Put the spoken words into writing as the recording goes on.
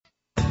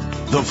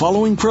The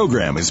following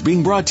program is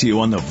being brought to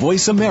you on the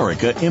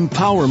VoiceAmerica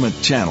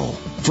Empowerment channel.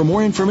 For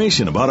more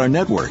information about our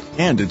network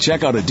and to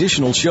check out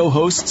additional show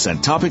hosts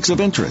and topics of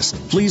interest,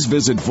 please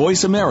visit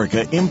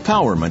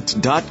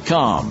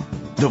VoiceAmericaEmpowerment.com.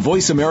 The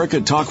Voice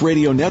America Talk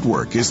Radio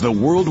Network is the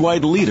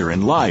worldwide leader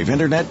in live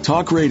Internet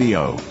talk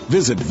radio.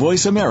 Visit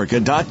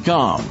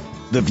VoiceAmerica.com.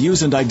 The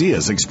views and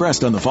ideas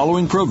expressed on the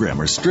following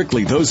program are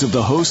strictly those of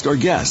the host or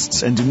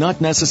guests and do not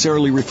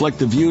necessarily reflect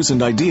the views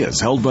and ideas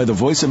held by the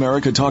Voice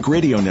America Talk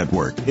Radio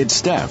Network, its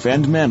staff,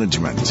 and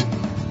management.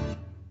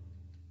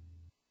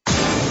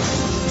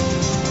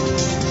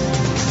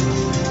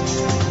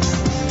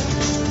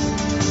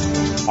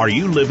 Are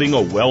you living a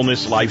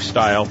wellness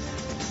lifestyle?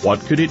 What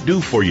could it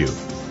do for you?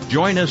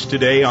 Join us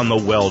today on the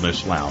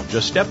Wellness Lounge,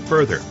 a step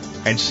further,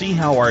 and see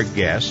how our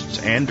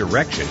guests and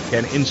direction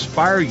can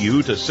inspire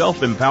you to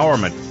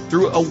self-empowerment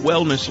through a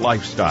wellness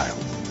lifestyle.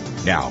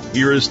 Now,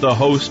 here is the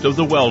host of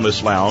the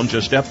Wellness Lounge,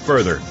 a step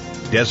further,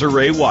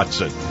 Desiree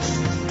Watson.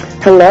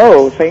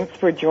 Hello, thanks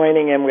for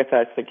joining in with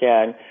us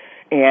again.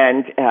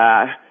 And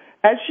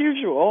as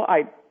usual,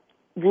 I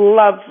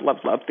love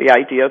the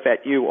idea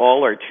that you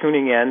all are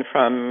tuning in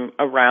from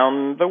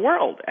around the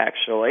world,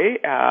 actually.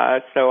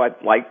 So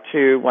I'd like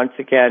to once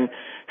again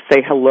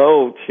say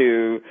hello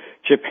to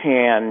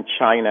Japan,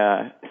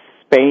 China,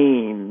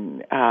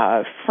 Spain,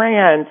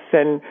 France,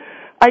 and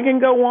I can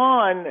go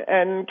on,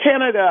 and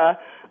Canada.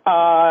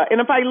 And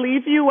if I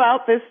leave you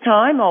out this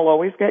time, I'll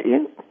always get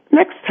you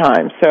next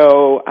time.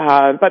 So,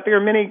 but there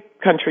are many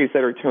countries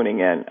that are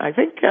tuning in. I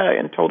think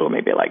in total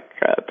maybe like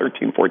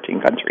 13,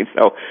 14 countries.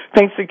 So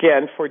thanks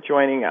again for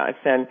joining us.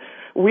 And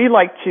we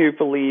like to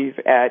believe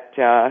at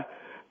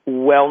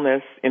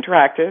Wellness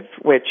Interactive,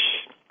 which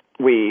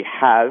we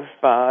have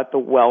the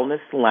Wellness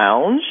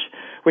Lounge,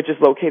 which is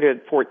located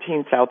at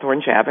 14 South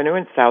Orange Avenue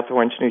in South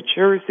Orange, New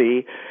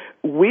Jersey.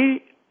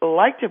 We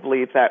like to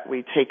believe that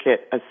we take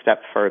it a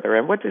step further.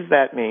 And what does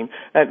that mean?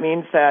 That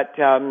means that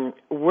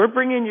we're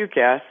bringing you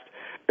guests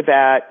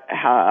that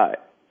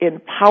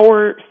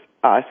empower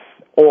us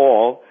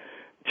all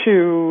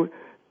to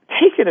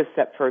take it a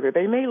step further.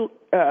 They may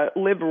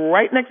live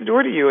right next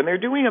door to you, and they're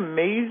doing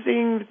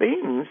amazing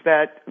things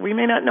that we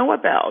may not know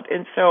about.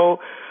 And so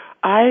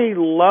I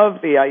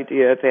love the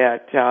idea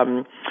that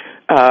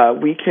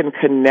we can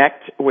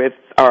connect with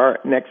our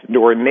next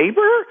door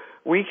neighbor.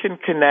 We can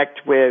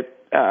connect with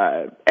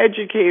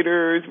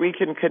educators. We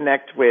can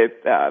connect with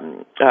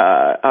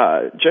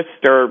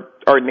just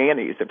our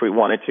nannies if we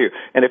wanted to.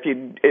 And if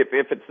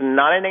it's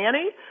not a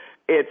nanny,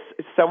 it's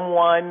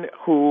someone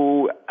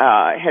who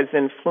has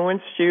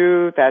influenced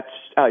you. That's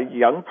a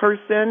young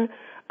person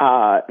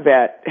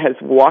that has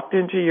walked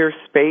into your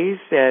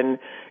space and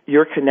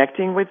you're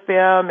connecting with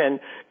them, and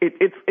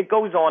it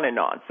goes on and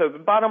on. So the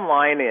bottom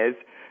line is,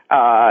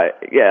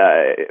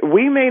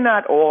 we may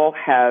not all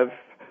have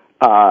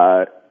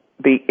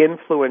the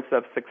influence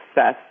of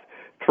success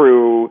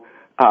through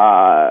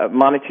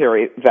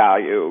monetary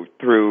value,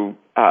 through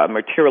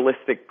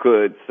materialistic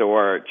goods,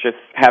 or just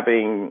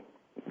having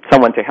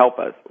someone to help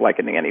us like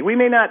a nanny.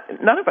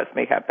 None of us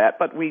may have that,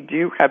 but we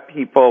do have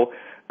people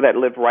that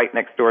live right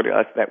next door to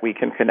us that we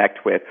can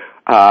connect with.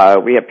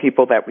 We have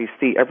people that we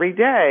see every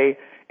day,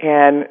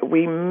 and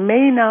we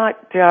may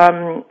not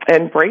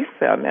embrace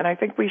them, and I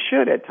think we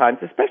should at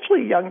times,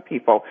 especially young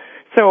people.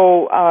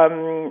 So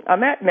on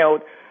that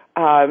note,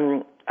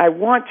 I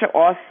want to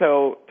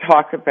also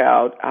talk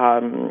about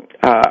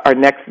our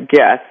next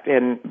guest,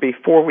 and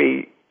before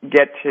we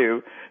get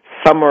to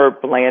Summer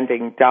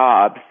Blanding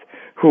Dobbs,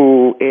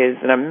 who is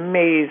an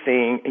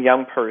amazing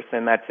young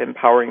person that's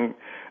empowering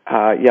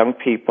young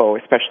people,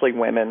 especially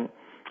women,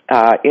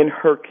 in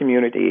her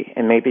community,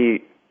 and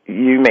maybe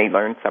you may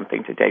learn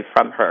something today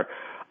from her.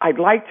 I'd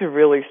like to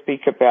really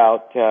speak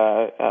about,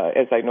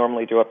 as I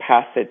normally do, a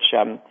passage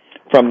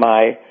from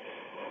my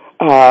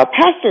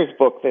pastor's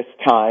book this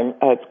time.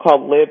 It's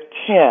called Live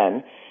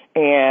 10.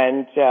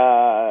 And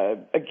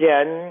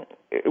again,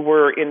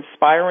 we're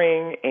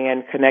inspiring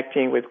and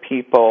connecting with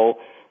people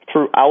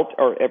throughout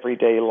our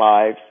everyday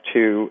lives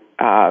to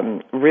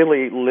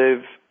really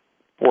live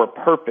for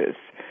purpose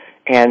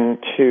and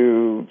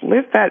to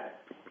live that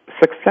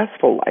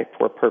successful life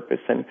for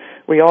purpose. And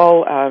we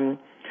all,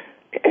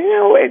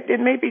 it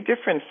may be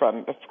different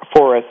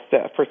for us,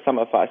 for some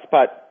of us,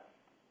 but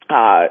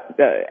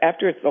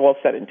after it's all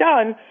said and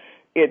done,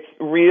 it's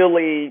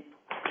really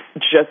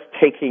just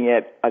taking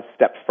it a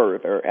step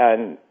further.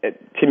 And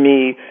to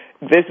me,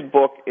 this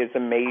book is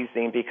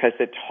amazing because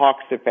it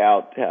talks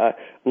about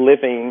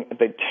living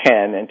the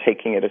 10 and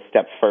taking it a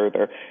step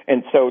further.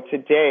 And so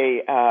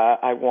today,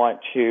 I want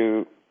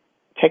to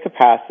take a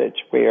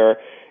passage where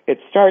it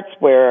starts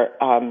where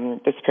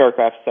this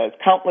paragraph says,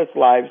 "Countless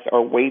lives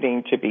are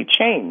waiting to be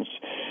changed.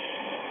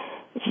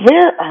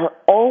 There are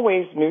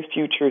always new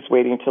futures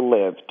waiting to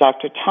live."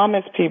 Dr.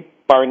 Thomas P.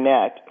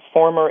 Barnett,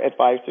 former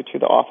advisor to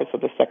the Office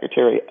of the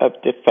Secretary of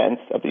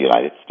Defense of the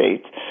United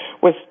States,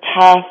 was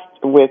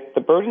tasked with the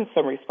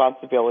burdensome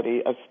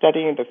responsibility of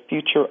studying the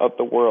future of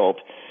the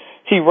world.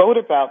 He wrote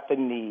about the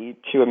need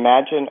to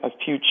imagine a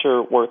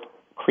future worth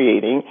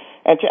creating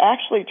and to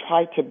actually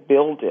try to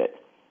build it.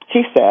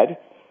 He said,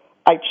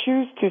 I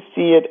choose to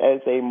see it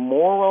as a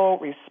moral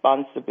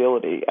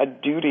responsibility, a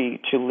duty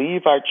to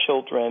leave our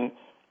children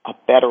a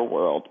better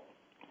world.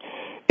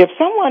 If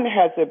someone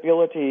has the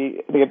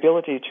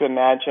ability to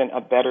imagine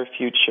a better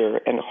future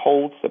and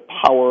holds the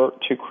power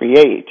to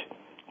create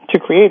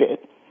it,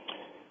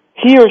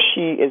 he or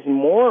she is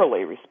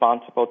morally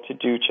responsible to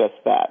do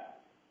just that.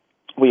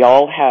 We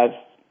all have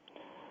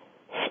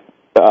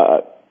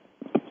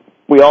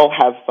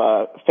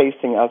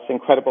facing us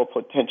incredible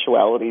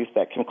potentialities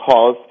that can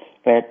cause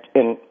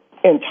an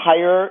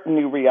entire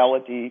new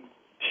reality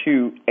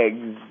to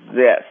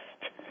exist.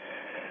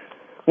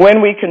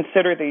 When we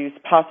consider these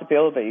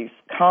possibilities,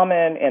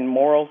 common and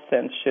moral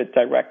sense should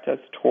direct us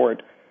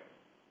toward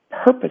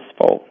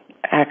purposeful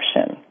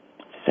action.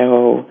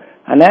 So,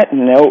 on that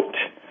note,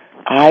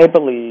 I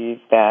believe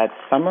that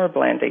Summer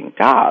Blanding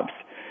Dobbs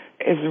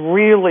is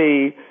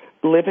really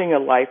living a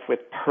life with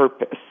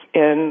purpose,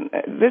 and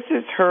this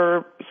is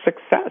her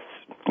success.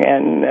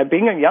 And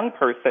being a young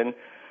person,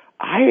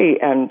 I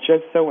am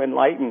just so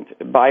enlightened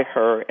by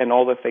her and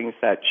all the things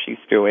that she's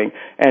doing,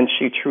 and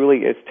she truly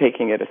is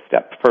taking it a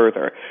step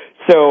further.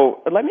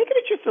 So let me give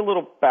you just a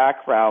little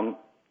background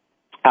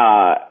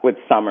with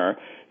Summer.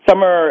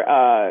 Summer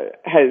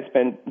has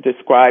been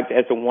described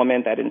as a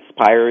woman that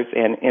inspires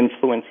and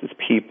influences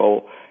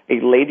people, a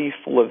lady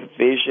full of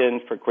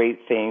vision for great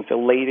things, a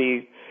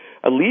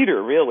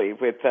leader, really,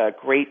 with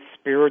great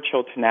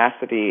spiritual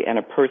tenacity and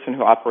a person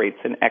who operates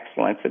in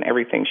excellence in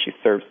everything she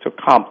serves to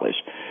accomplish.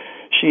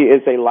 She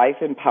is a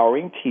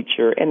life-empowering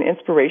teacher and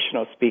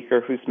inspirational speaker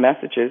whose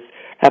messages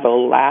have a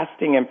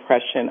lasting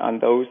impression on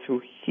those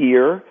who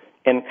hear,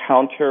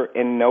 encounter,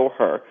 and know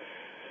her.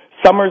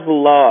 Summer's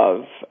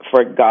love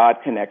for God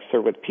connects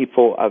her with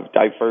people of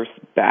diverse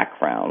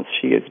backgrounds.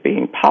 She is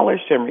being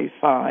polished and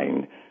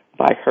refined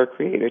by her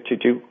Creator to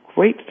do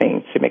great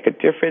things, to make a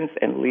difference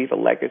and leave a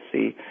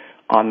legacy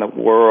on the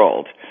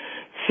world.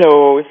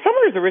 So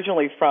Summer is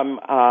originally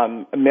from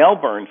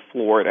Melbourne,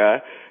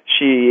 Florida.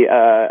 She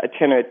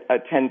attended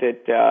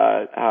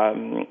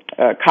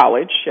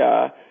college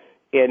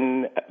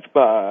in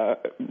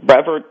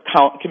Brevard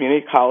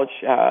Community College,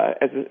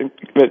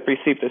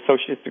 received an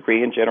associate's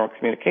degree in general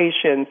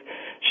communications.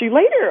 She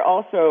later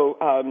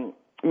also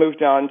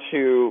moved on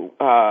to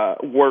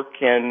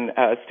work in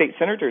state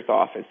senator's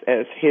office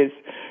as his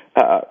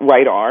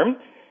right arm.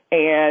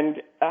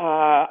 And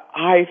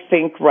I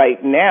think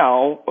right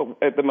now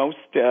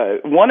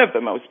one of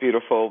the most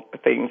beautiful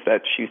things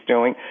that she's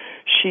doing,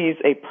 she's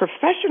a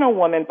professional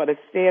woman but a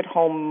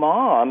stay-at-home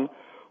mom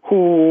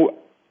who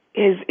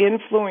is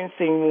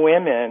influencing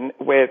women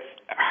with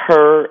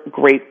her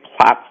great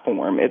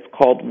platform. It's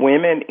called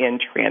Women in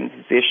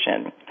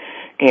Transition.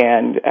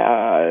 And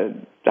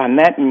on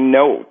that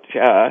note,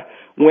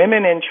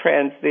 Women in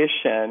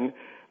Transition,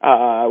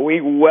 we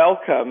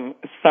welcome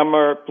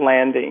Summer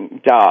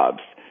Blanding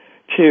Dobbs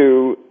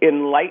to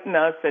enlighten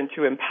us and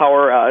to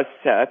empower us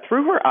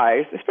through her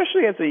eyes,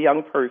 especially as a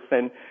young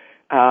person.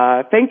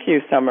 Thank you,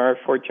 Summer,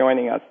 for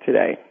joining us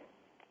today.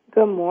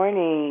 Good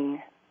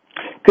morning.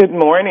 Good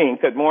morning.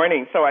 Good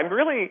morning. So I'm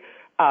really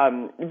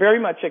very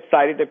much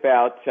excited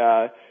about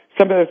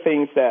some of the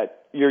things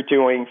that you're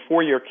doing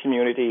for your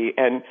community,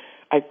 and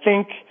I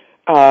think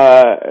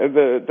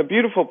the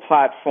beautiful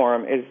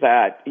platform is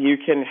that you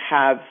can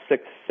have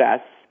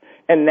success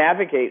and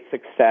navigate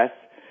success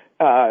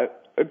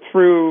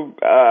through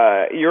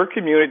your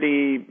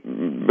community,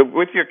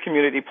 with your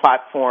community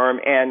platform,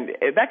 and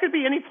that could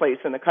be any place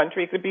in the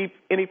country, it could be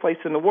any place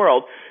in the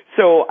world.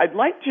 So I'd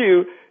like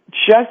to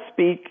just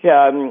speak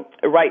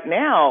right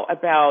now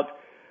about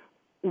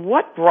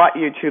what brought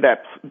you to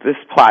this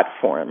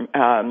platform.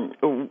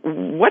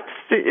 What's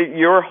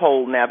your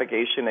whole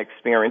navigation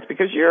experience?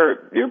 Because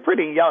you're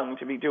pretty young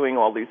to be doing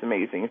all these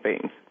amazing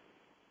things.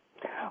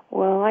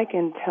 Well, I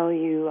can tell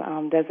you,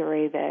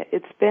 Desiree, that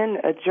it's been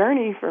a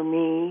journey for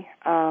me.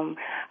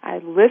 I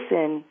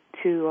listen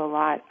to a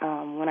lot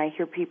when I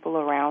hear people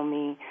around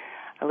me.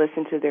 I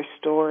listen to their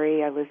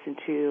story. I listen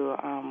to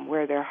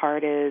where their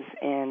heart is,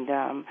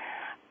 and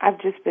I've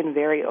just been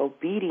very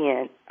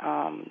obedient,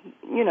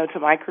 to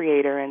my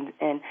Creator,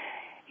 and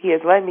He has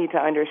led me to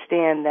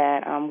understand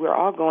that we're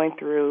all going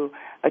through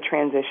a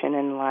transition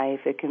in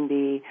life. It can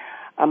be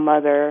a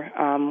mother,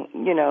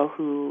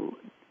 who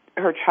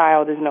her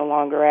child is no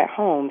longer at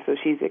home, so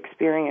she's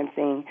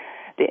experiencing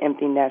the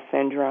empty nest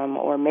syndrome,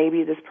 or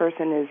maybe this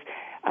person is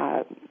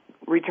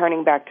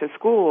returning back to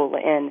school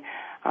and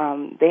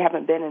they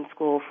haven't been in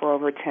school for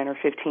over 10 or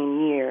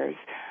 15 years.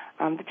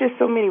 Just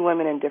so many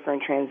women in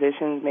different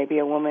transitions. Maybe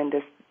a woman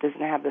just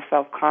doesn't have the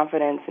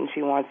self-confidence and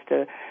she wants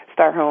to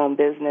start her own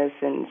business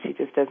and she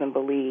just doesn't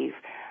believe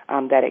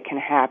that it can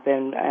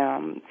happen.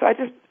 So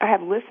I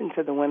have listened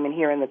to the women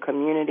here in the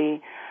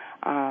community,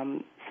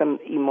 some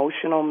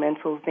emotional,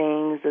 mental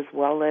things as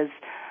well as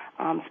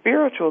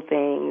spiritual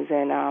things,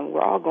 and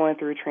we're all going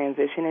through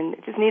transition and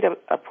just need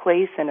a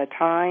place and a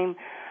time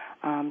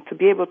to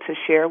be able to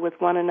share with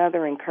one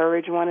another,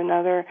 encourage one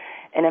another,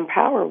 and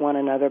empower one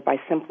another by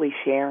simply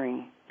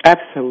sharing.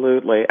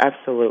 Absolutely,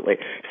 absolutely.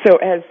 So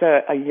as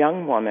a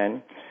young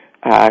woman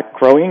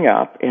growing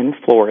up in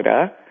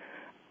Florida,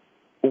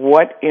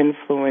 what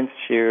influenced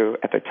you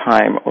at the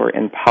time or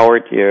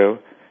empowered you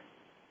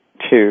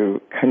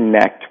to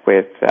connect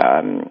with,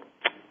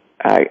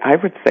 I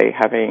would say,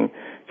 having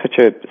such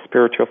a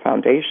spiritual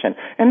foundation?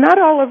 And not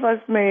all of us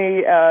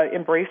may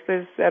embrace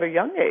this at a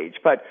young age,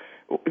 but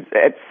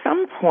at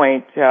some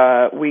point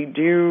we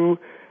do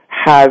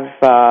have,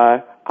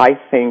 I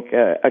think,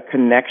 a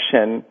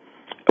connection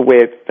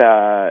with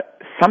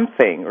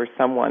something or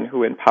someone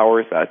who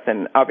empowers us.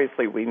 And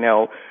obviously we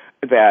know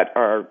that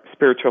our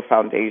spiritual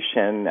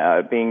foundation,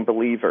 being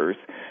believers,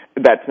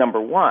 that's number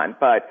one.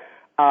 But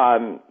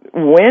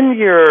when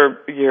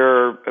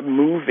you're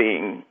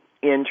moving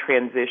in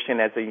transition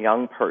as a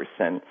young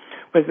person,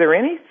 was there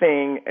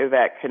anything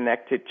that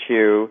connected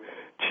you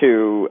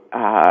to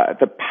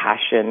the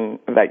passion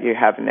that you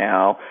have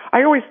now?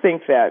 I always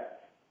think that,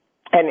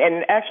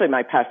 and actually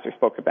my pastor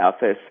spoke about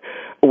this,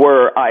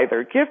 we're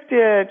either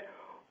gifted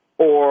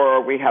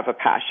or we have a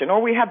passion,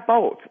 or we have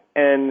both.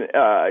 And,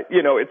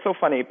 it's so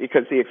funny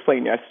because he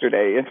explained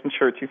yesterday in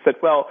church, he said,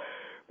 well,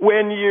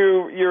 when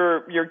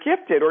you're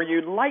gifted, or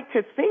you'd like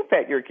to think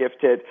that you're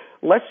gifted,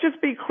 let's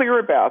just be clear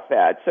about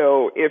that.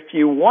 So if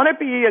you want to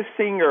be a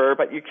singer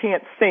but you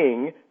can't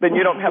sing, then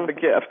you don't have the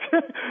gift.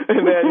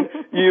 And then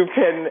you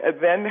can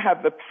then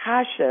have the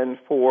passion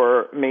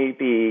for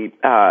maybe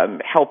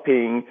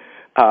helping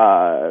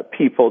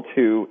people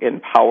to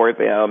empower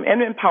them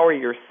and empower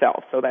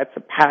yourself. So that's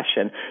a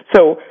passion.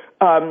 So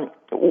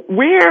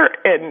where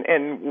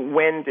and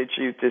when did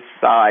you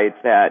decide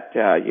that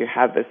you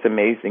have this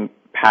amazing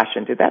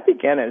passion? Did that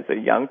begin as a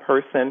young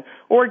person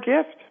or a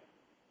gift?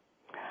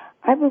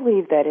 I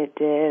believe that it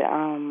did.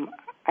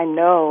 I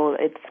know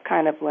it's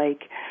kind of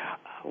like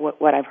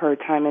what I've heard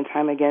time and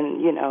time again,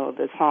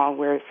 the song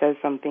where it says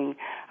something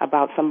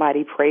about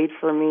somebody prayed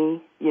for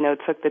me,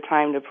 took the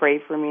time to pray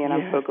for me, and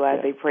I'm so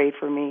glad they prayed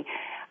for me.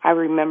 I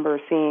remember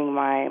seeing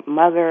my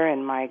mother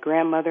and my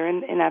grandmother,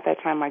 and at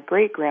that time my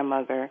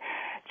great-grandmother,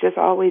 just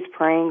always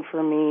praying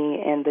for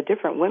me, and the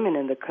different women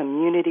in the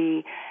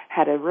community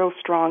had a real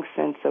strong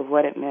sense of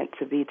what it meant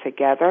to be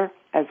together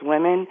as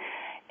women.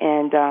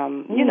 And,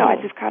 I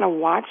just kind of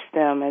watched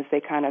them as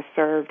they kind of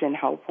served and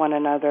helped one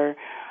another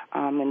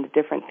and the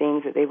different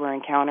things that they were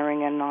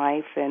encountering in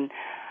life. And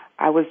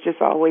I was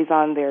just always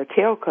on their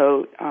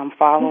tailcoat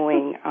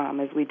following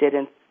as we did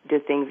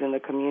things in the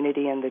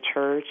community and the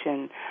church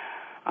and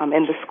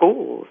in the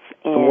schools.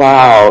 And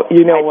wow.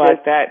 You know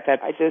what?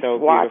 That's I just so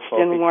watched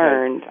beautiful and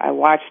learned. I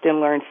watched and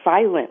learned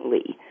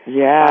silently.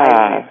 Yeah.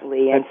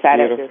 Silently, and sat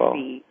beautiful. at their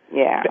feet.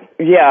 Yeah.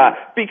 Yeah,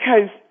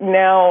 because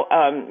now,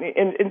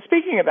 in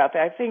speaking about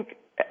that, I think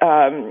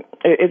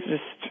it's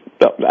just,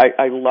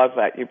 I love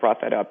that you brought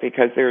that up,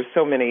 because there's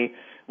so many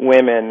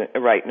women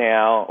right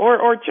now,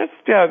 or just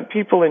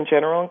people in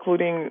general,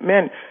 including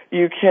men.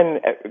 You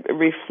can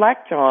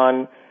reflect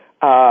on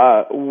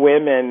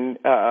women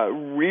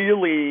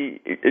really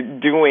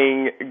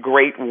doing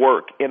great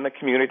work in the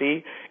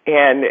community,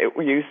 and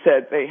you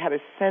said they had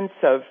a sense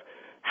of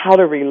how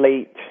to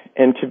relate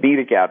and to be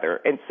together,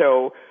 and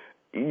so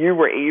you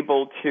were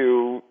able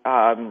to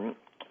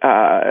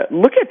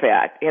look at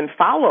that and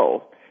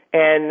follow.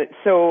 And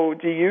so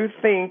do you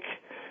think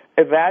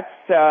that's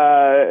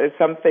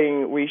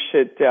something we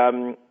should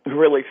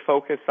really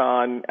focus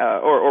on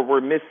or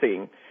we're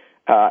missing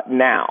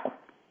now?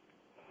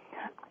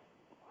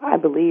 I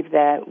believe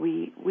that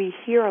we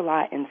hear a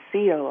lot and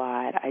see a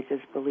lot. I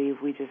just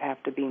believe we just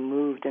have to be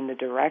moved in the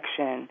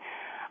direction,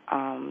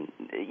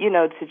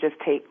 to just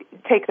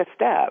take a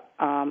step,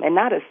 and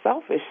not a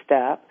selfish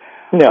step,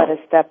 but a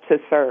step to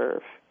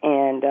serve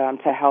and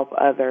to help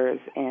others.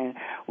 And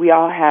we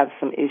all have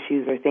some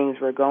issues or things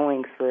we're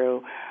going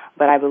through,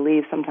 but I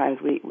believe sometimes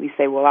we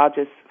say, well, I'll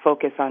just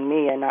focus on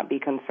me and not be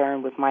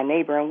concerned with my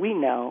neighbor. And we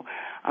know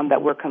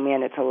that we're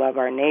commanded to love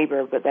our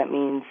neighbor, but that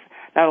means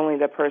not only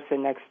the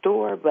person next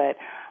door, but,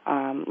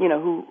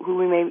 who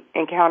we may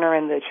encounter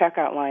in the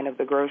checkout line of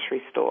the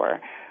grocery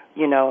store,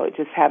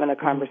 just having a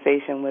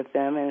conversation with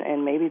them,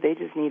 and maybe they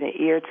just need an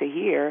ear to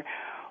hear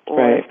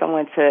or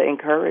someone to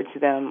encourage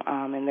them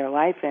in their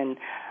life, and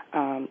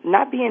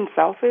not being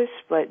selfish,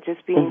 but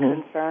just being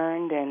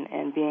concerned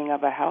and being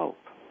of a help,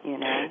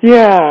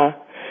 Yeah.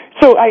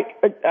 So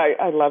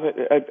I love it.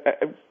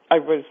 I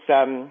was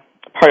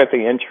part of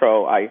the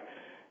intro. I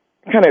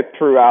kind of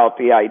threw out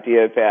the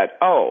idea that,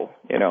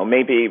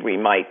 maybe we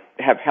might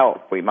have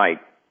help.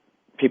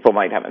 People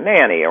might have a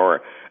nanny,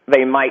 or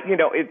they might,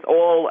 it's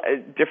all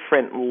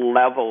different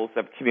levels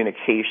of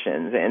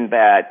communications, and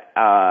that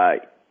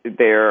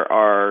there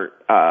are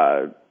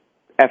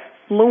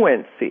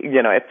affluent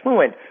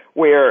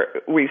where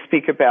we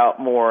speak about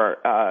more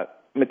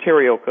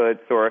material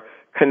goods or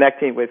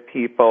connecting with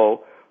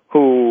people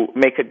who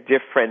make a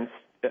difference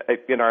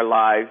in our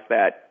lives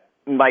that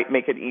might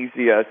make it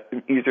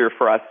easier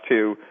for us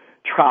to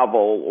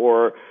travel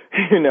or,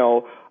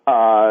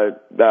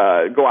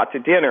 go out to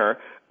dinner.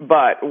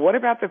 But what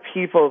about the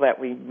people that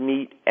we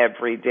meet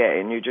every day?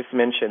 And you just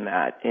mentioned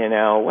that,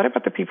 what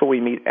about the people we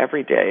meet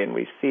every day and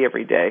we see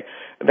every day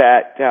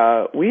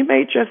that we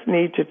may just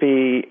need to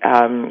be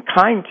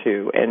kind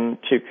to and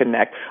to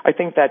connect? I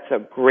think that's a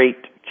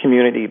great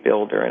community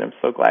builder, and I'm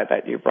so glad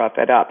that you brought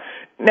that up.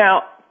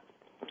 Now,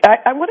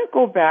 I want to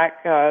go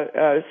back,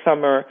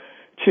 Summer,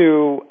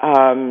 to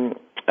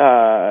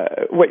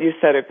what you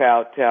said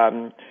about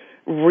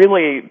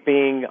really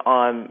being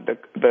on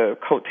the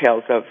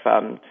coattails of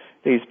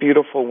these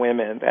beautiful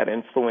women that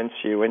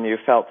influenced you, and you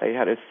felt they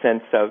had a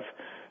sense of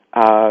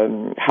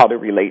how to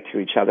relate to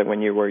each other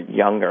when you were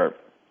younger.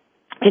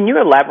 Can you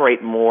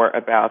elaborate more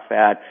about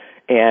that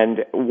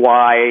and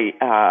why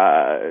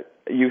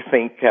you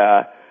think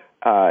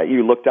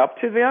you looked up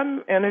to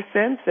them in a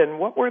sense, and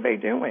what were they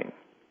doing?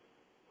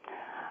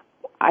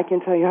 I can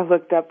tell you I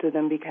looked up to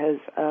them because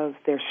of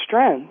their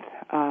strength,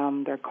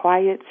 their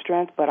quiet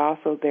strength, but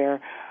also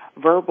their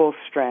verbal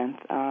strength.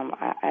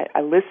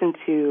 I listened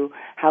to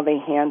how they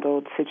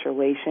handled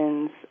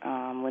situations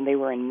when they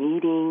were in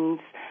meetings,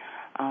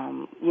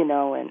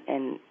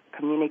 and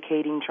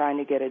communicating, trying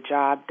to get a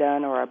job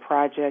done or a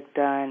project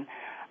done.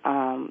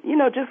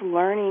 Just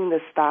learning the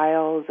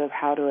styles of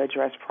how to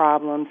address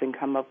problems and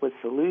come up with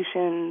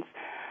solutions.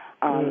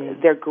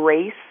 Their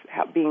grace,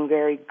 being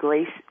very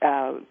gracious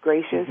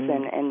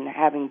and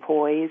having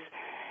poise,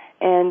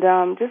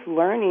 and just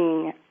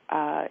learning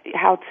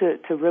how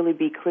to really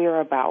be clear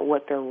about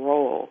what their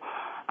role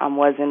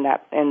was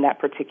in that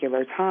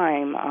particular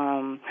time.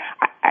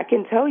 I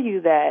can tell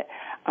you that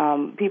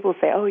people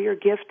say, "Oh, you're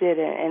gifted,"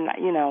 and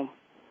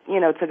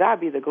to God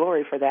be the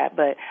glory for that.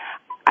 But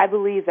I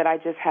believe that I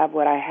just have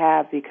what I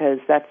have because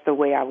that's the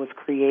way I was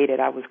created.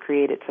 I was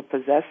created to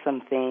possess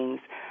some things.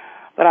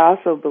 But I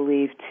also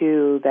believe,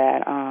 too,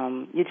 that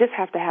you just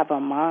have to have a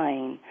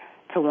mind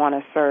to want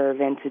to serve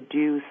and to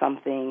do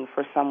something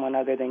for someone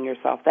other than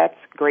yourself. That's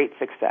great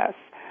success.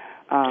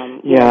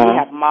 We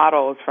have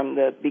models from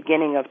the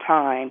beginning of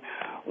time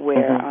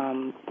where,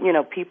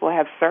 people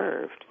have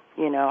served.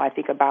 I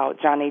think about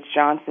John H.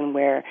 Johnson,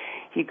 where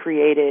he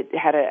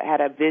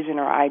had a vision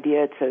or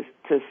idea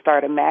to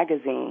start a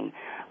magazine.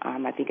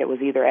 I think it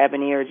was either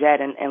Ebony or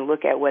Jet, and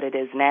look at what it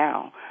is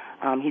now.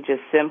 He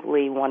just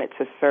simply wanted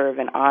to serve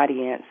an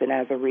audience, and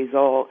as a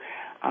result,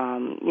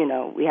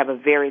 we have a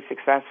very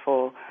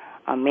successful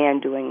man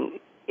doing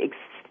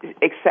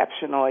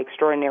exceptional,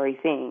 extraordinary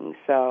things.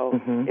 So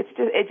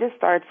it just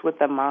starts with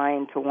the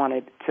mind to want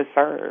to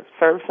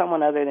serve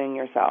someone other than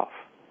yourself.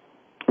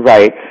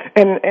 Right,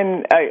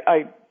 and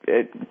I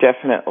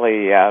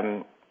definitely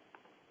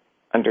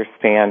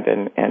understand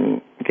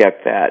and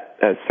get that.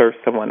 Serve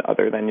someone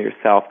other than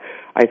yourself.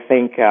 I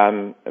think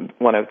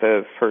one of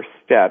the first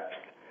steps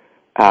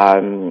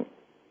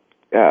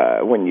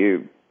when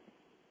you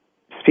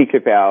speak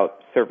about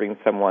serving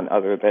someone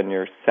other than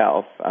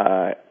yourself,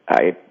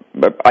 I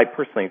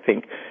personally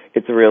think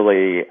it's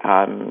really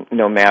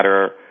no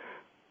matter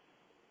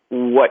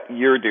what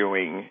you're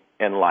doing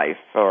in life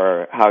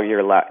or how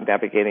you're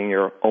navigating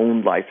your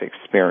own life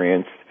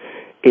experience,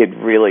 it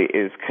really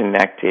is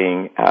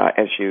connecting,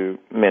 as you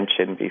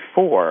mentioned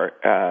before,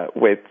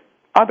 with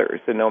others,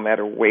 and no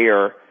matter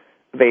where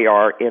they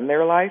are in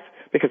their life,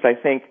 because I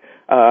think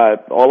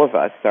all of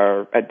us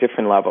are at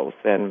different levels,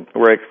 and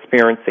we're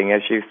experiencing,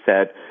 as you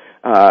said,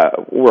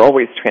 we're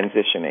always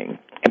transitioning,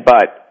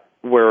 but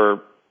we're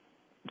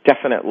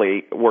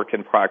definitely work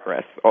in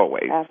progress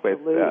always.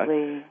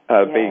 Absolutely.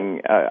 With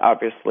being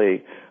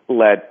obviously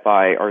led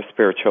by our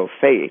spiritual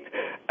faith.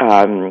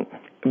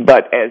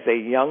 But as a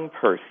young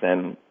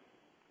person,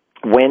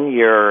 when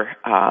you're,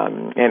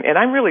 and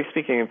I'm really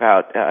speaking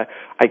about,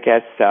 I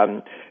guess,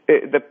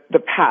 the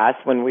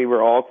past when we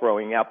were all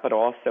growing up, but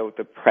also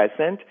the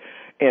present,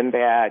 in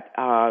that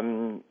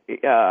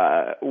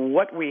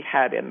what we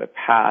had in the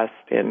past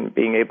and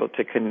being able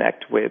to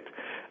connect with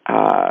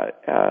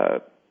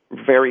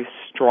very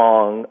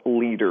strong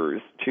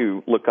leaders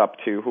to look up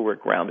to who were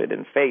grounded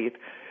in faith,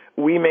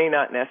 we may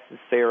not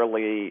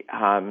necessarily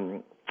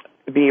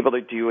be able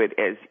to do it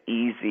as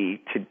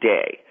easy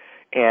today.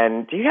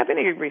 And do you have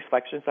any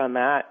reflections on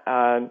that?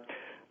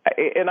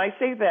 And I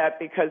say that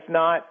because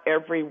not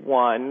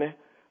everyone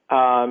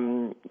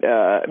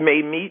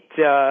may meet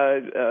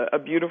a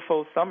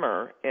beautiful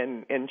Summer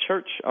in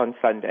church on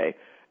Sunday.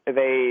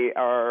 They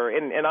are,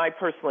 and I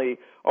personally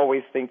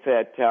always think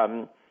that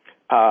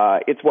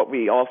it's what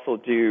we also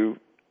do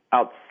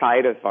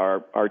outside of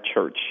our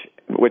church,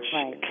 which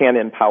can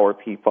empower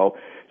people.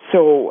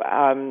 So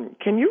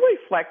can you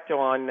reflect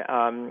on,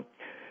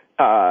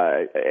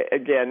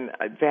 again,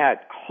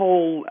 that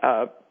whole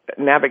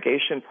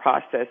navigation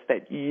process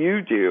that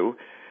you do,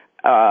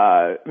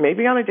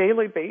 maybe on a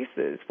daily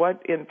basis?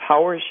 What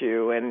empowers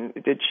you, and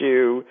did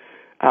you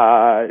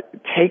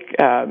take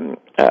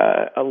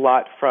a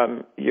lot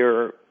from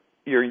your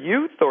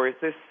youth, or is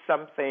this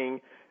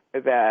something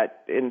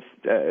that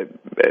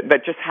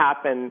just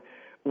happened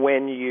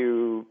when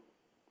you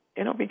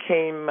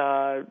became,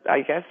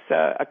 I guess,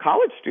 a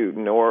college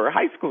student or a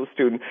high school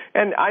student.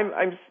 And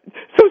I'm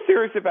so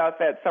serious about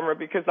that, Summer,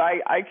 because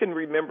I can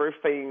remember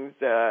things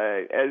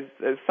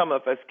as some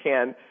of us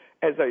can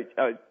as a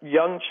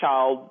young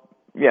child,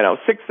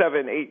 6,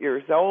 7, 8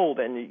 years old,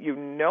 and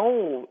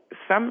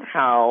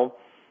somehow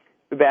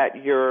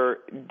that you're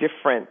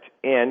different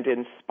and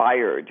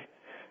inspired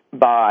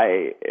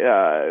by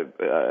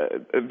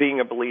being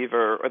a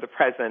believer or the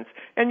presence.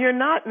 And you're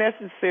not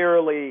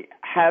necessarily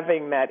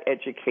having that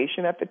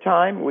education at the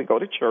time. We go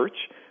to church,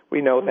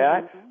 we know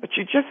that, but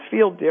you just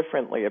feel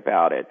differently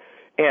about it.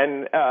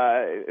 And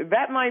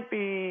that might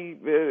be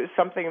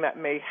something that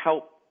may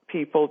help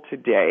people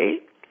today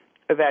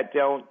that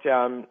don't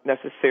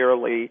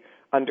necessarily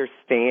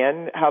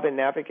understand how to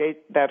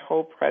navigate that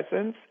whole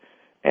presence.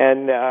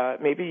 And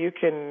maybe you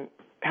can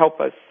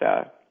help us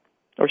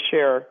or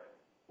share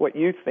what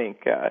you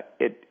think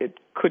it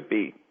could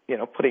be,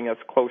 putting us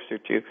closer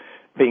to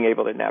being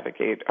able to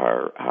navigate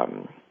our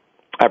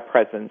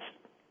presence,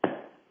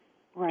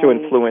 right, to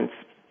influence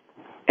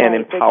and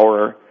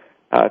empower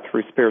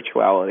through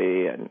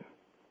spirituality and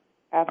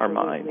our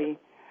mind.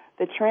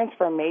 The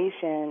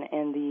transformation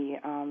and the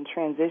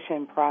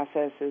transition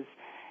process is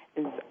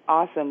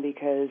awesome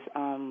because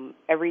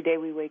every day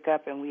we wake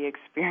up and we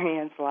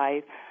experience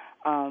life.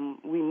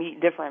 We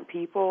meet different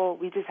people.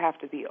 We just have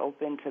to be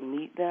open to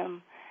meet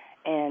them.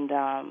 And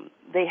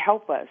they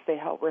help us. They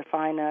help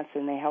refine us,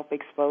 and they help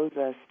expose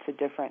us to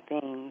different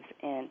things.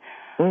 And,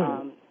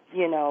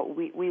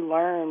 we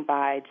learn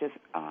by just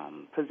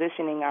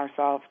positioning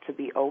ourselves to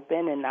be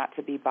open and not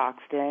to be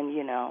boxed in,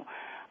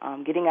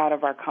 getting out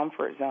of our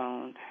comfort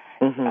zone.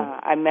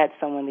 I met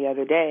someone the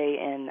other day,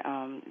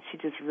 and she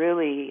just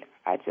really,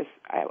 I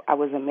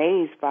was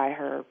amazed by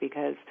her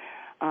because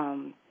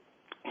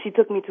she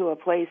took me to a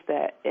place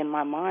that in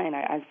my mind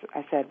I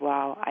said,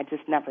 wow, I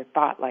just never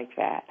thought like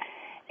that.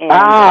 And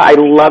I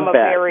love I'm a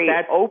that. very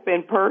That's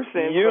open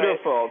person.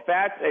 Beautiful.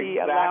 That's she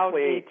allowed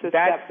me to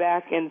step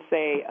back and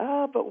say,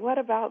 but what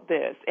about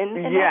this? And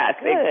yes,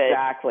 that's good.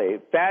 Exactly.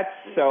 That's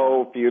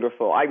so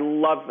beautiful. I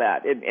love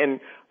that.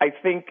 And I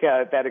think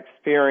that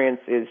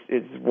experience is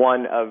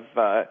one of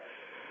it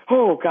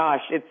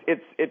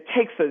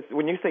takes us,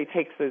 when you say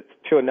takes us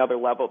to another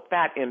level,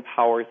 that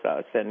empowers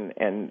us. And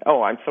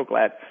I'm so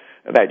glad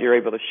that you're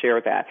able to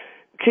share that.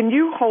 Can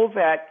you hold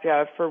that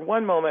for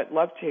one moment?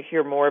 Love to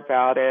hear more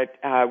about it.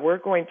 We're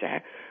going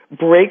to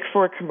break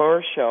for a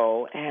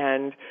commercial,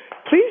 and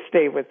please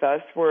stay with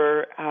us.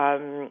 We're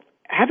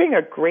having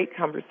a great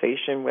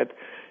conversation with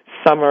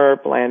Summer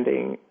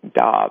Blanding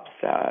Dobbs,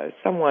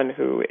 someone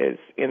who is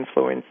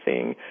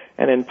influencing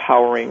and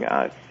empowering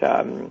us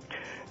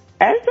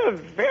as a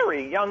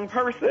very young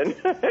person.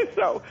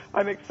 So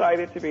I'm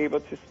excited to be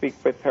able to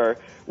speak with her.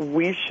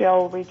 We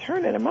shall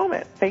return in a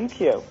moment. Thank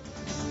you.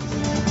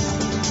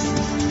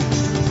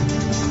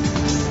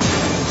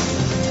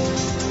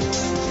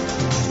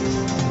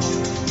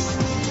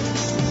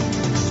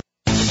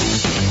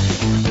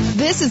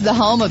 This is the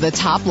home of the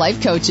top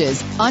life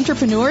coaches,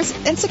 entrepreneurs,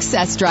 and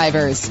success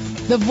drivers.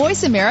 The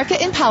Voice America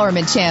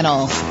Empowerment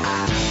Channel.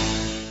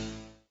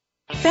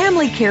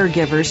 Family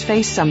caregivers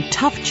face some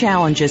tough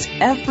challenges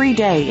every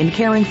day in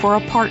caring for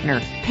a partner,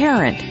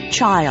 parent,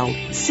 child,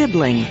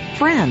 sibling,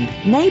 friend,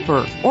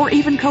 neighbor, or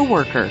even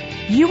coworker.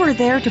 You are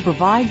there to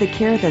provide the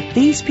care that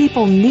these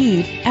people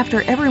need after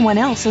everyone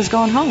else has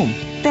gone home.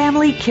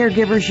 Family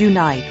Caregivers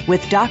Unite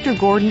with Dr.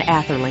 Gordon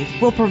Atherley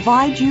will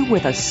provide you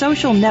with a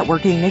social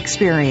networking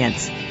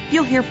experience.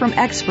 You'll hear from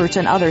experts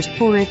and others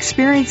who are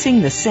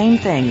experiencing the same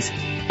things,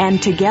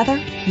 and together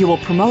you will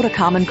promote a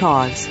common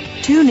cause.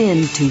 Tune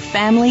in to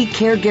Family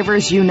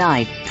Caregivers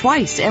Unite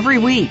twice every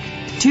week,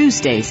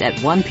 Tuesdays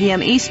at 1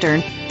 p.m.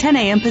 Eastern, 10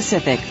 a.m.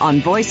 Pacific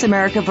on Voice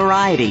America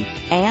Variety,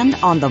 and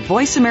on the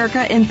Voice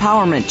America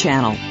Empowerment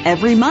Channel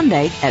every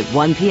Monday at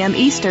 1 p.m.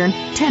 Eastern,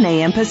 10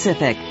 a.m.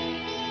 Pacific.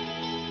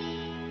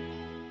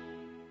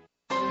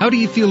 How do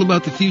you feel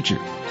about the future?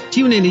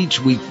 Tune in each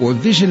week for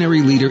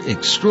Visionary Leader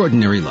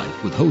Extraordinary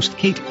Life with host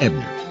Kate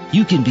Ebner.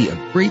 You can be a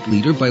great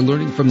leader by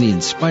learning from the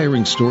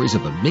inspiring stories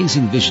of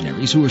amazing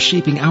visionaries who are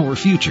shaping our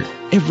future.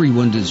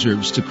 Everyone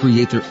deserves to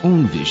create their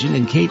own vision,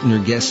 and Kate and her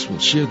guests will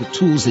share the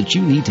tools that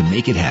you need to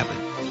make it happen.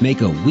 Make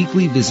a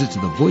weekly visit to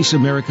the Voice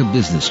America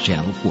Business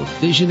Channel for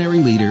Visionary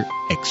Leader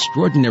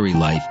Extraordinary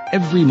Life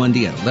every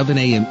Monday at 11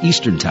 a.m.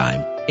 Eastern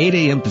Time, 8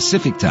 a.m.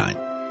 Pacific Time.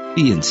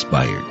 Be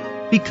inspired.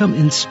 Become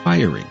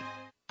inspiring.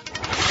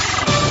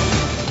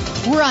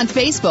 We're on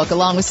Facebook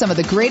along with some of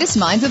the greatest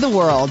minds of the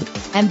world,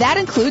 and that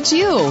includes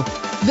you.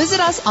 Visit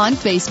us on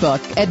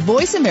Facebook at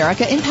Voice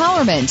America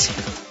Empowerment.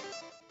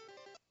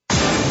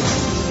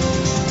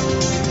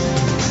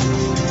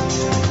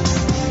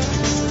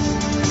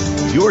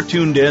 You're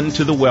tuned in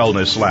to the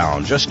Wellness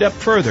Lounge, a step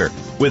further,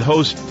 with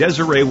host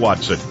Desiree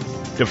Watson.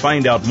 To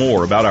find out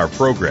more about our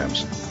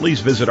programs,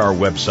 please visit our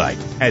website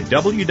at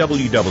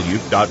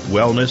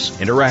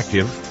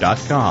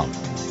www.wellnessinteractive.com.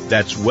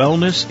 That's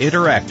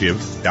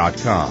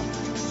wellnessinteractive.com.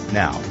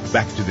 Now,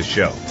 back to the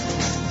show.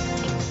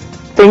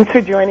 Thanks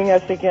for joining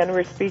us again.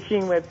 We're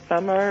speaking with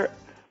Summer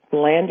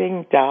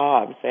Blanding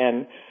Dobbs,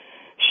 and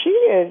she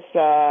is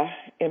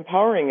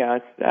empowering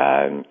us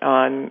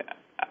on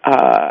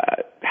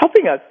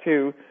helping us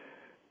to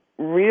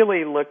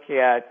really look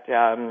at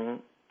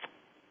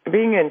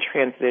being in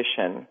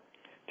transition,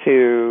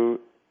 to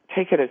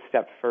take it a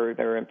step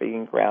further and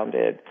being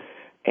grounded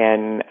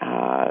in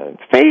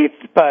faith,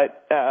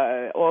 but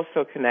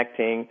also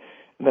connecting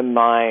the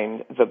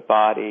mind, the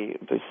body,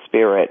 the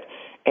spirit.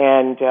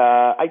 And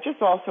I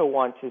just also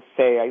want to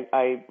say,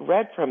 I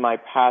read from my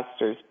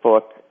pastor's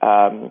book,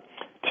 10,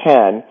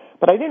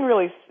 but I didn't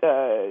really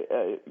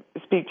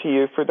speak to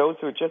you, for those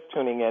who are just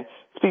tuning in,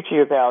 speak to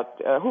you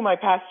about who my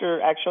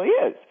pastor actually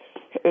is.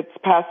 It's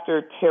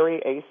Pastor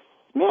Terry A.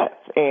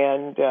 Smith,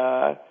 and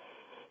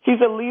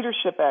he's a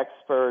leadership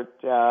expert.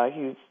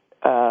 He's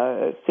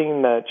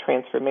seen the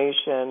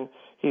transformation.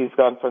 He's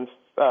gone from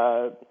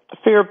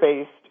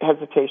fear-based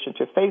hesitation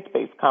to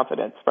faith-based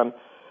confidence, from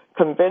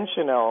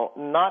conventional,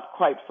 not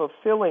quite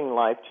fulfilling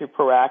life to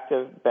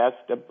proactive,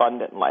 best,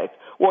 abundant life.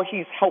 Well,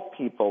 he's helped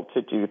people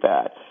to do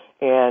that.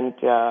 And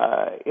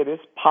it is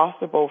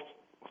possible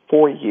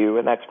for you,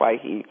 and that's why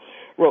he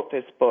wrote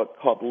this book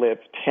called Live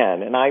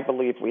 10. And I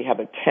believe we have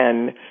a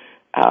 10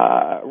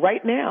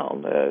 right now,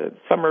 the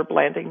Summer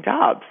Blanding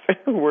Dobbs,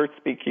 who we're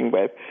speaking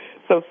with.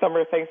 So,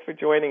 Summer, thanks for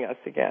joining us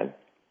again.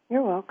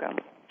 You're welcome.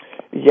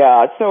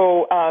 Yeah,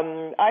 so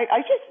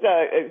I just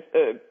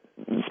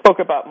spoke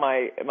about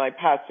my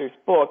pastor's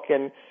book,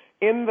 and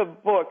in the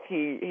book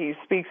he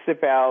speaks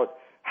about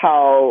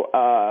how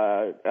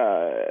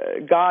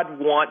God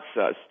wants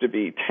us to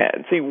be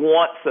 10s. He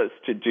wants us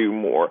to do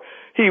more.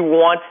 He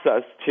wants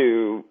us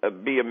to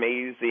be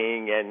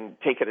amazing and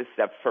take it a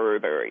step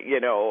further. You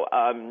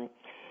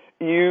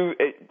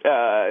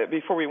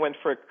before we went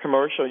for a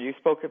commercial, you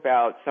spoke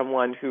about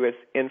someone who has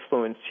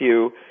influenced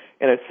you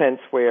in a sense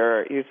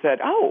where you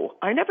said, "Oh,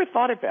 I never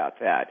thought about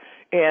that,"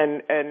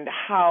 and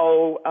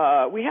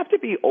how we have to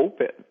be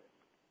open,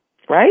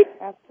 right?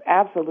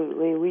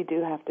 Absolutely, we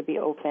do have to be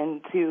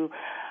open to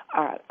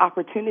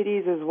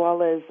opportunities as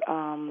well as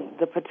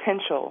the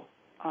potential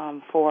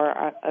for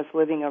us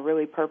living a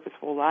really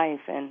purposeful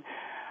life. And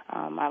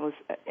I was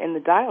in the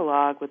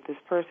dialogue with this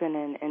person,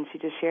 and she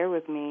just shared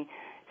with me.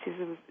 She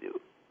said,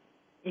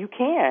 "You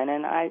can,"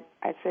 and I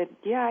said,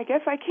 "Yeah, I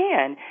guess I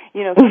can."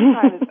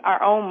 Sometimes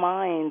our own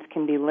minds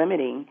can be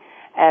limiting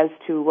as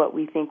to what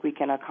we think we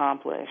can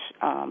accomplish,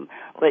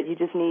 but you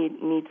just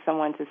need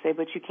someone to say,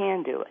 "But you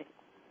can do it."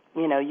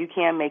 You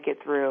can make it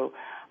through,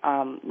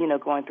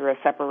 going through a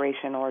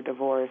separation or a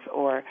divorce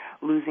or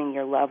losing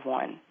your loved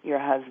one, your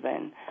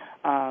husband.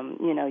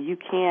 You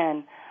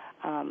can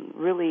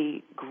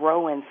really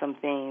grow in some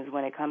things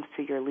when it comes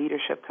to your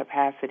leadership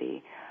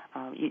capacity.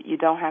 You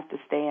don't have to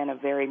stay in a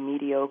very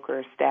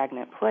mediocre,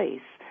 stagnant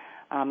place.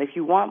 If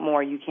you want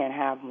more, you can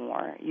have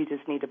more. You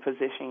just need to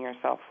position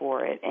yourself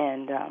for it.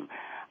 And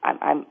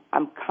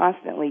I'm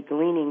constantly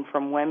gleaning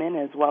from women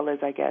as well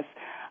as, I guess,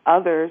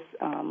 others,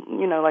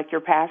 like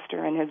your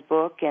pastor in his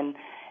book, and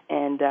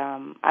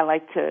I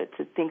like to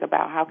think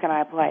about how can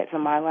I apply it to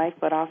my life,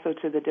 but also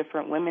to the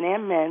different women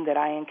and men that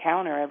I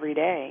encounter every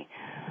day.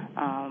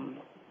 I'm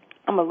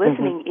a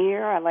listening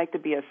ear. I like to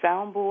be a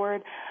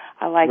soundboard.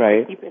 I like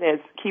to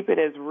keep it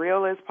as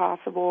real as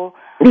possible.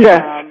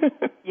 Yeah.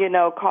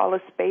 Call a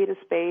spade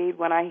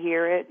when I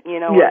hear it,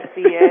 or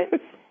see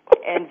it,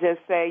 and just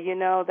say,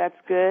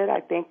 that's good. I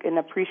think and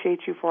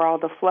appreciate you for all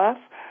the fluff.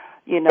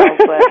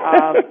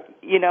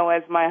 But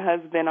as my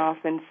husband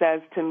often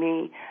says to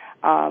me,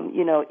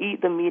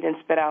 eat the meat and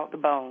spit out the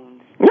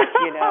bones.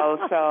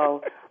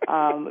 So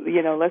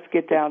let's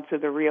get down to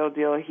the real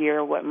deal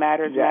here. What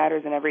matters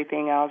matters, and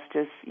everything else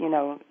just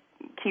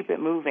keep it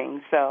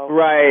moving. So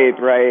right.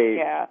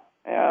 Yeah.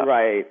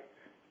 Right.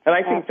 And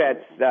I think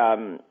that's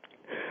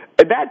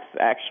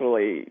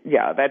actually,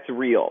 that's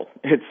real.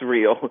 It's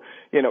real.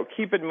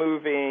 Keep it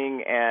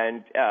moving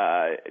and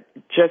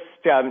just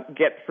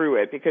get through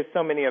it, because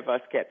so many of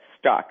us get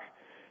stuck.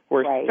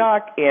 We're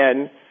stuck,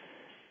 and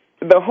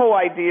the whole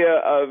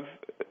idea of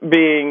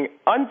being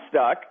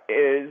unstuck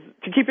is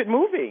to keep it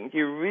moving.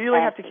 You really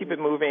have to keep it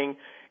moving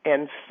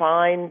and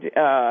find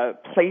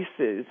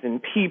places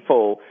and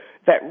people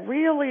that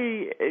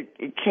really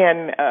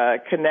can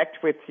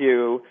connect with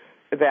you,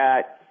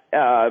 that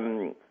are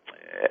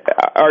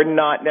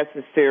not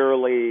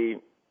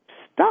necessarily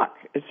stuck.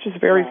 It's just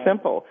very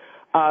simple.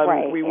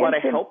 We want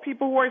to help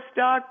people who are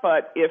stuck,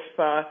 but if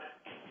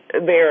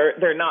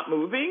they're not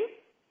moving,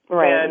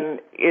 then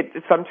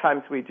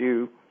sometimes we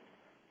do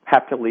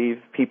have to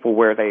leave people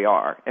where they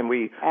are, and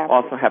we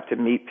also have to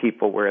meet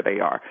people where they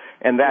are.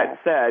 And that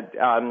said,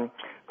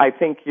 I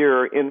think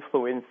you're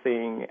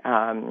influencing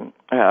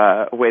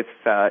with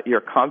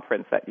your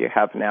conference that you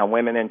have now,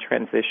 Women in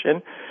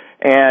Transition.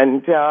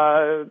 And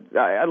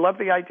I love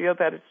the idea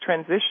that it's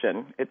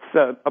transition. It's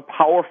a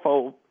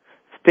powerful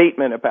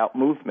statement about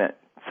movement.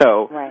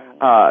 So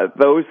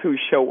those who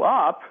show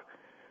up,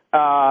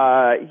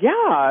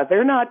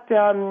 they're not,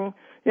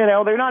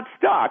 they're not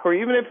stuck. Or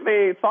even if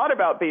they thought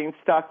about being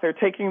stuck, they're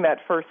taking that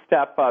first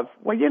step of,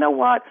 well, you know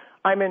what?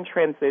 I'm in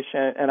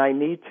transition, and I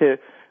need to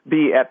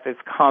be at this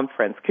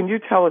conference. Can you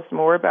tell us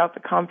more about the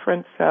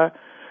conference,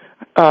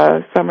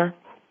 Summer?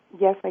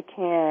 Yes, I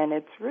can.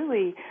 It's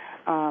really,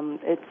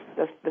 it's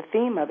the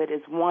theme of it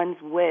is one's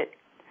wit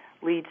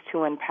leads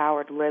to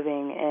empowered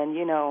living. And,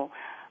 you know,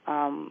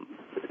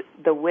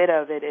 the wit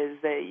of it is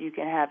that you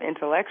can have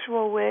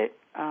intellectual wit,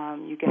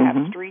 you can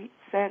have street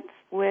sense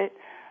wit,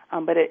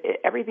 but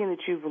everything that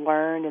you've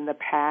learned in the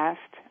past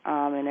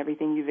and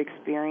everything you've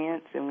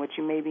experienced and what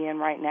you may be in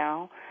right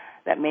now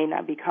that may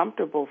not be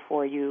comfortable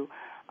for you,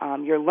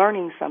 you're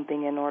learning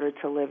something in order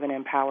to live an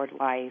empowered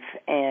life.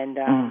 And,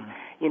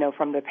 you know,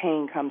 from the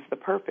pain comes the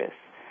purpose.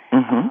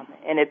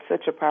 And it's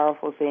such a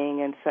powerful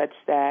thing, and such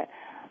that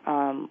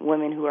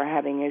women who are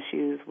having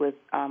issues with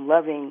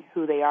loving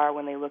who they are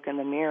when they look in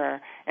the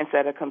mirror,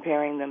 instead of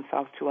comparing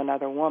themselves to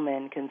another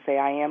woman, can say,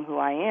 I am who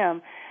I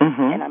am,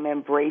 and I'm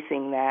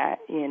embracing that,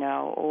 you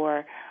know.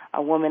 Or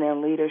a woman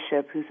in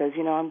leadership who says,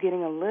 you know, I'm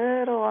getting a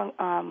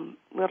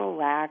little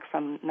lax,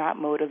 I'm not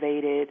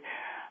motivated,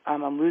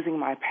 I'm losing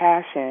my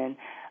passion,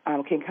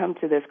 can come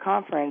to this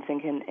conference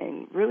and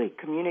can really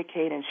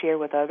communicate and share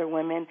with other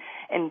women,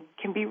 and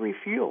can be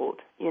refueled,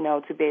 you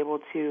know, to be able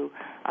to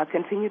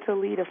continue to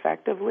lead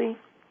effectively,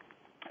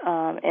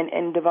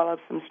 and develop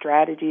some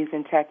strategies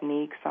and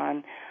techniques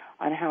on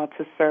how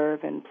to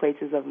serve in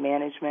places of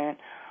management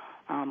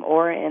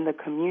or in the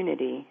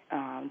community,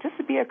 just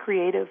to be a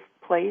creative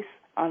place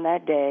on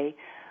that day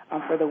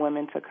for the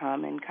women to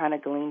come and kind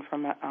of glean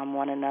from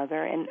one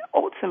another and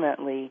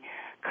ultimately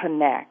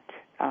connect.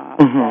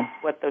 That's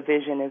what the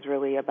vision is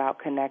really about,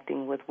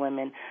 connecting with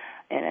women.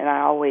 And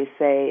I always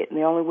say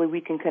the only way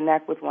we can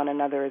connect with one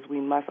another is we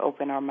must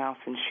open our mouths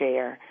and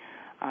share.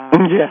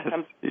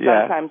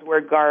 Sometimes we're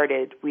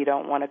guarded. We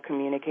don't want to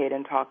communicate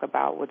and talk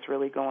about what's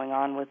really going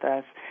on with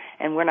us.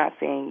 And we're not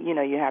saying, you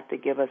know, you have to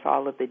give us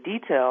all of the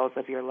details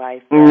of your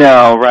life.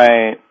 No,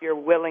 right. If you're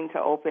willing to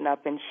open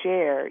up and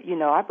share, you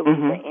know, I believe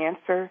the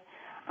answer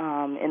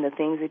and the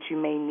things that you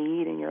may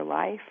need in your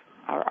life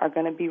are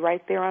going to be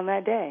right there on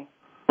that day.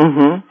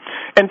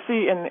 And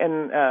see,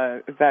 and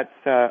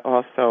that's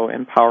also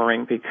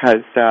empowering,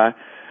 because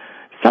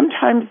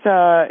sometimes,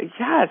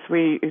 yes,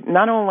 we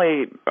not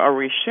only are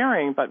we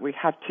sharing, but we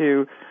have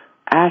to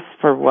ask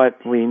for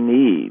what we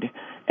need.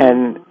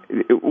 And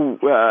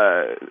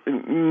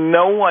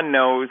no one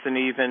knows, and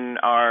even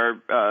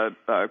our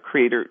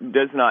Creator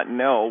does not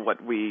know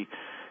what we.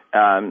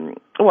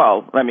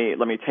 Well, let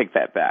me take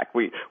that back.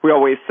 We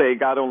always say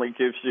God only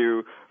gives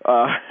you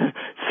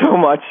so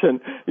much, and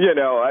you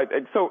know,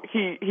 so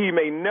He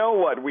may know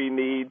what we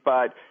need,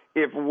 but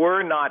if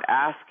we're not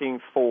asking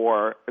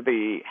for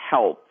the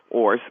help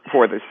or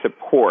for the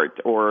support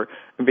or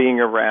being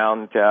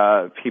around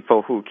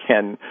people who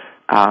can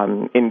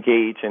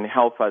engage and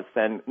help us,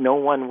 then no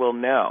one will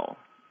know.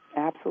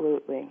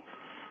 Absolutely.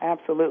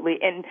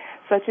 And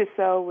such is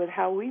so with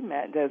how we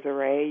met,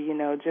 Desiree. You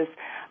know, just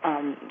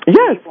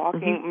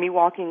me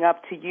walking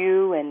up to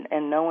you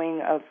and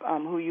knowing of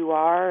who you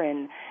are,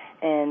 and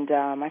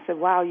I said,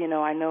 wow, you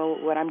know, I know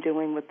what I'm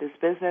doing with this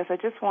business. I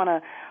just want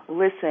to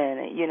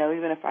listen, you know,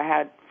 even if I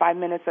had 5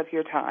 minutes of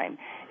your time.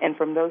 And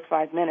from those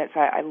 5 minutes,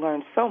 I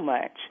learned so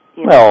much.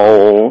 You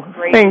know,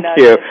 thank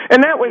you.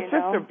 And that was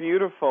just a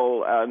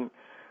beautiful,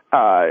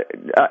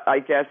 I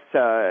guess,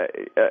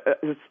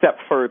 step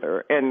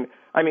further. And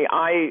I mean,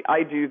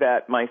 I do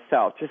that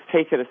myself. Just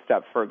take it a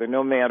step further.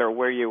 No matter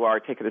where you are,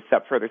 take it a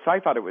step further. So I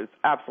thought it was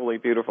absolutely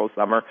beautiful,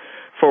 Summer,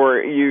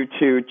 for you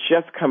to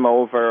just come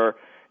over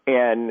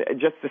and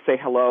just to say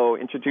hello,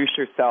 introduce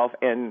yourself,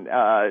 and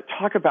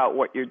talk about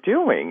what you're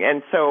doing.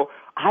 And so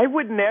I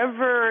would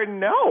never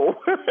know.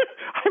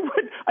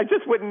 I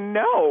just wouldn't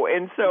know.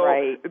 And so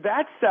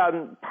that's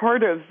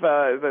part of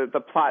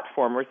the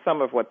platform, or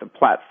some of what the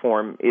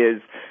platform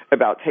is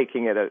about,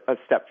 taking it a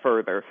step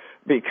further,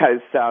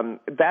 because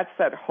that's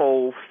that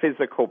whole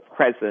physical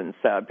presence,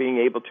 being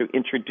able to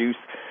introduce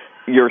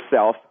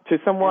yourself to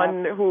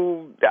someone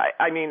who,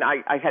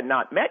 I had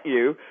not met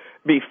you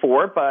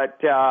before, but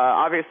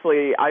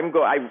obviously I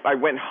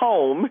went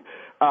home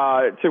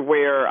to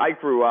where I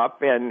grew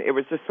up, and it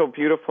was just so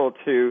beautiful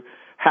to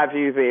have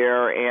you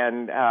there,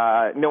 and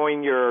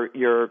knowing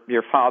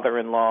your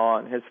father-in-law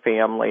and his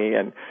family,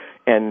 and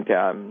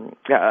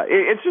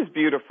it's just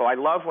beautiful. I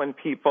love when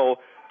people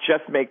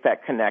just make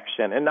that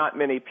connection, and not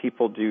many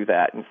people do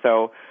that. And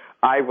so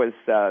I was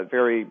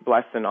very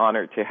blessed and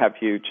honored to have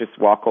you just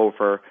walk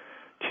over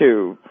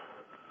to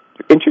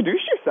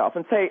introduce yourself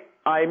and say,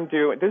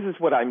 this is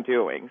what I'm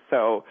doing.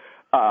 So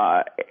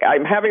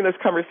I'm having this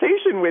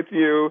conversation with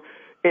you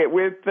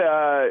with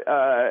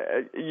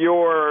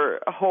your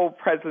whole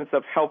presence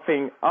of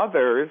helping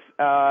others,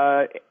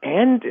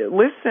 and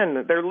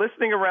they're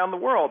listening around the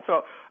world.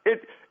 So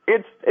it's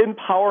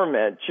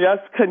empowerment,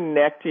 just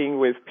connecting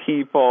with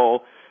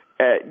people.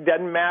 It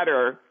doesn't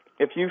matter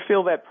if you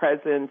feel that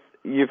presence.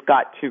 You've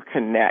got to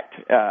connect,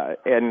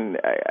 and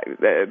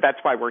that's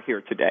why we're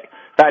here today.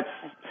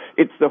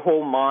 it's the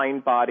whole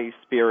mind, body,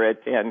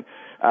 spirit, and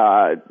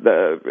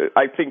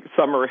I think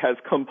Summer has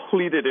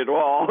completed it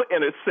all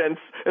in a sense,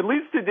 at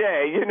least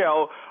today,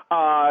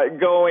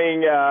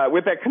 going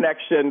with that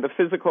connection, the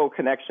physical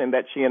connection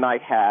that she and I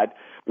had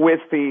with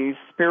the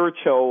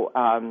spiritual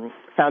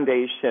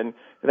foundation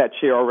that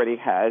she already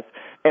has,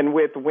 and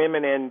with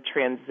Women in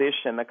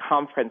Transition, the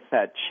conference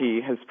that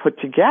she has put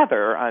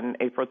together on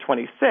April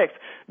 26th,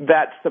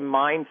 that's the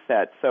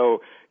mindset.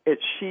 So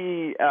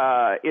she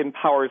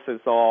empowers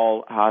us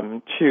all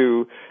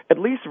to at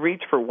least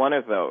reach for one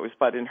of those.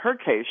 But in her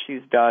case,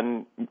 she's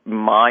done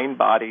mind,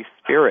 body,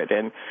 spirit.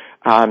 And,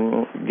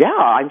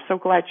 I'm so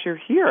glad you're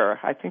here.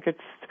 I think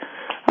it's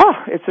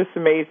just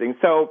amazing.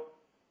 So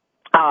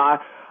I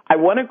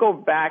want to go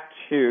back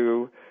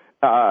to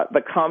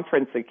the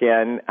conference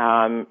again,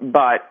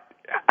 but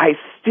I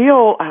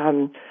still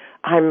I'm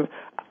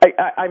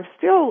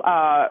still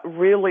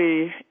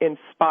really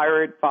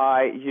inspired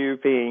by you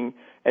being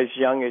as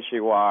young as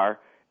you are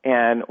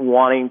and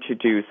wanting to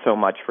do so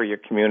much for your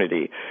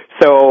community.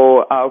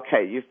 So,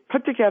 you've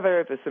put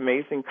together this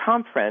amazing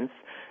conference,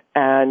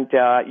 and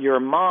you're a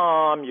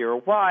mom, you're a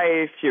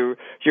wife, you're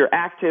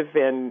active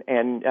in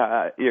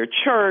your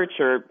church,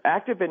 you're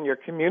active in your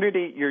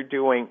community, you're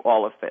doing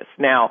all of this.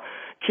 Now,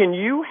 can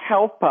you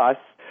help us,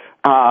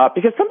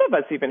 because some of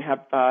us even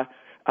have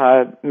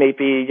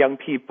maybe young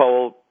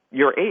people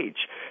your age,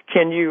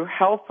 can you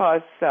help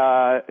us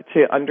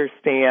to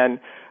understand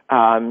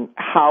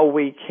how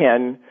we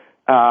can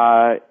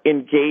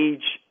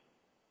engage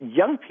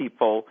young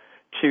people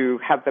to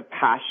have the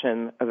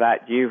passion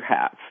that you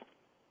have?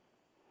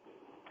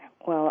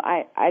 Well,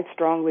 I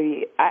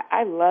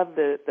love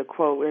the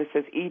quote where it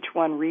says, each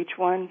one reach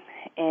one.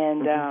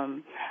 And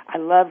I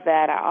love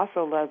that. I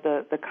also love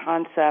the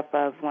concept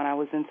of when I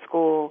was in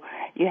school,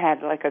 you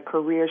had like a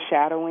career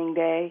shadowing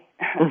day,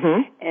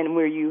 and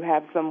where you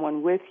have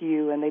someone with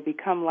you and they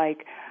become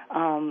like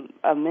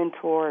a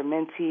mentor, a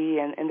mentee,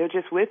 and they're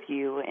just with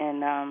you.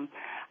 And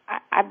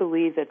I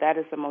believe that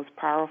is the most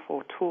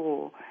powerful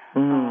tool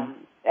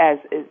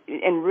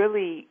in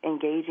really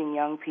engaging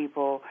young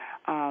people,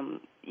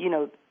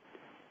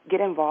 get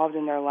involved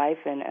in their life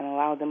and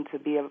allow them to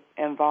be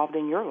involved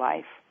in your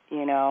life,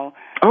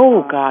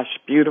 Oh, gosh,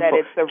 beautiful. That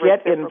it's a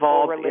get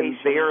involved in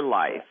their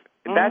life.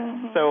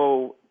 That's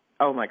so,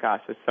 oh, my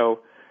gosh, it's so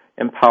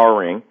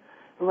empowering.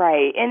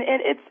 Right. And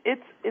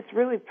it's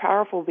really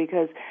powerful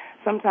because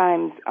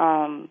sometimes,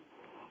 when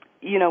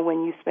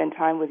you spend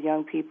time with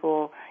young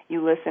people,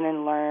 you listen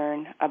and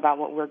learn about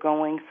what we're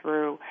going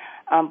through.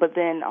 But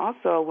then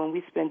also when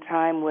we spend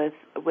time with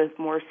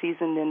more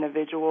seasoned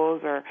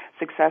individuals or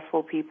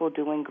successful people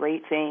doing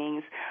great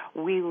things,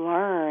 we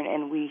learn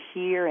and we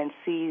hear and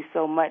see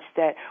so much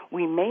that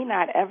we may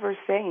not ever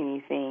say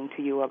anything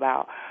to you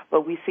about,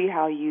 but we see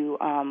how you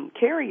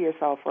carry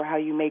yourself or how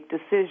you make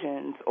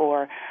decisions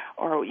or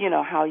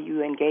how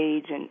you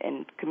engage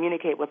and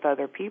communicate with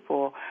other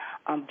people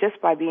just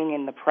by being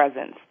in the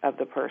presence of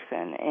the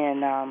person.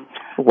 And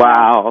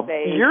wow,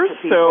 you're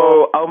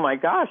so, oh my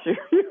gosh,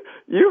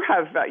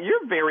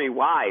 you're very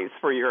wise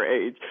for your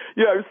age.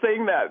 I was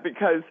saying that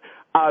because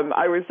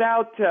I was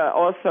out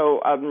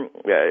also.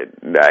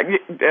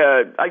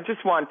 I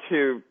just want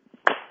to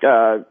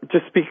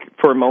just speak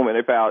for a moment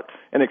about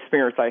an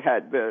experience I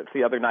had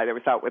the other night. I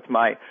was out with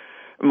my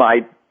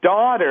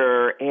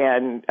daughter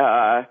and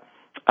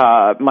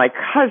my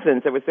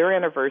cousins. It was their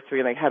anniversary,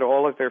 and they had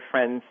all of their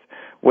friends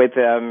with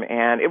them,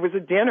 and it was a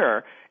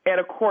dinner. And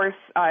of course,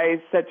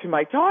 I said to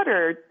my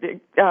daughter,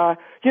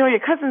 your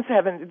cousins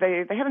haven't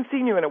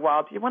seen you in a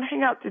while. Do you want to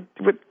hang out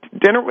with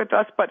dinner with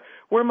us? But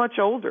we're much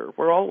older.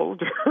 We're all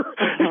older.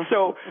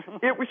 So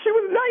she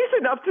was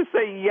nice enough to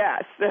say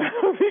yes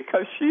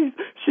because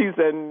she's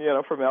in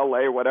from LA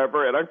or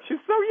whatever, and she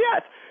said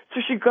yes.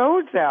 So she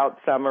goes out,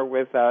 Summer,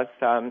 with us,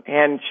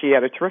 and she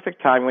had a terrific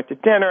time. Went to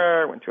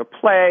dinner, went to a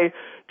play,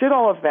 did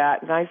all of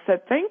that, and I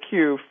said thank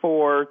you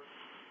for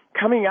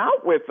coming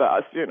out with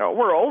us,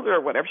 we're older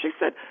or whatever. She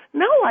said,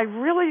 no, I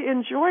really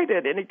enjoyed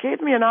it, and it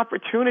gave me an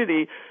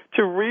opportunity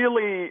to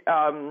really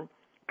kind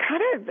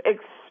of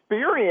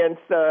experience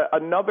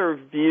another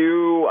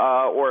view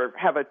or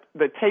have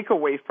the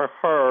takeaway for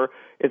her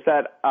is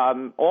that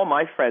all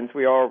my friends,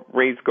 we all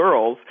raised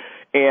girls,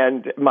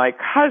 and my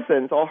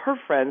cousins, all her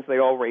friends, they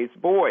all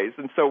raised boys.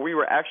 And so we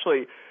were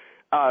actually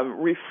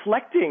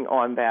reflecting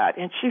on that,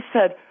 and she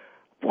said,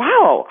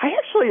 wow, I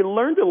actually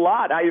learned a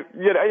lot. And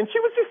she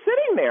was just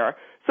sitting there.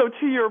 So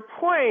to your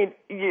point,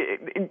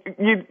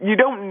 you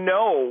don't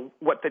know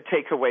what the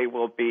takeaway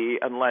will be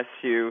unless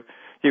you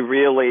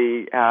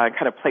really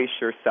kind of place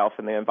yourself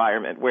in the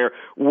environment where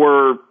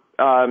we're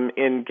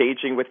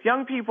engaging with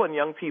young people and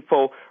young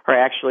people are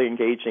actually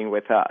engaging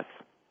with us.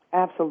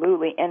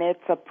 Absolutely, and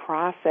it's a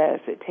process.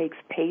 It takes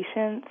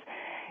patience.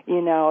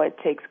 It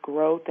takes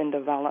growth and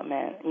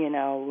development,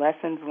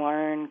 lessons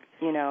learned,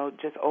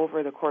 just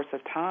over the course of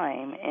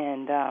time.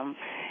 And,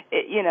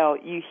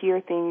 you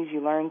hear things,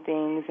 you learn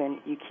things, and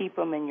you keep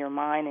them in your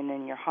mind and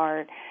in your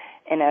heart.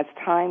 And as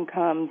time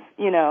comes,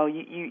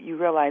 you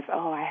realize,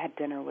 oh, I had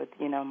dinner with,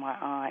 my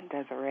aunt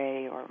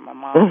Desiree or my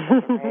mom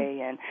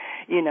Desiree, and,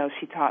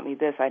 she taught me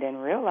this I didn't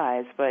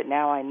realize, but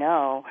now I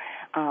know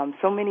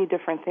so many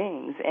different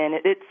things. And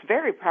it's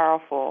very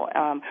powerful.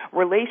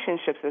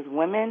 Relationships as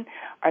women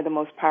are the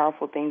most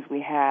powerful things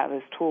we have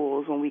as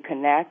tools. When we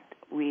connect,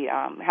 we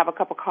have a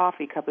cup of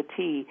coffee, cup of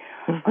tea,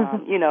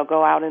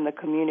 go out in the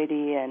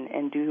community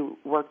and do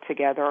work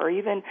together, or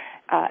even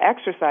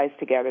exercise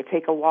together,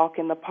 take a walk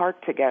in the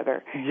park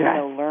together,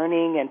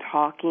 learning and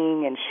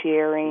talking and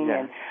sharing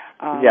and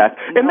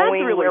and that's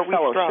really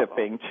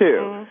fellowshipping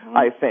too.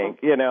 I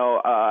think and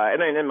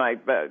in my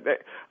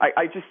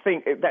I just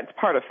think that's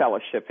part of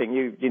fellowshipping.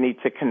 You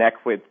need to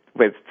connect with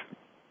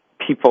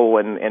people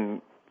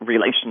and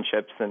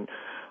relationships and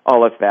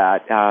all of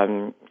that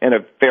in a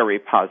very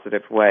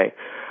positive way.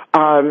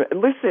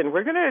 Listen,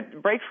 we're going to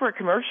break for a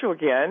commercial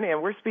again,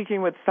 and we're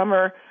speaking with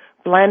Summer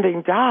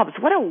Blanding Dobbs.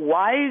 What a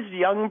wise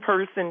young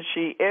person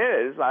she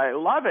is. I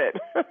love it.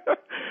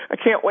 I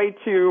can't wait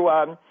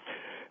to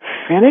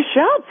finish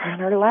up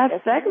on our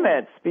last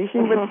segment,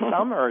 speaking with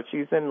Summer.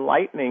 She's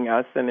enlightening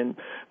us and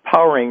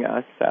empowering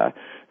us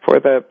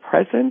for the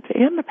present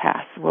and the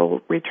past.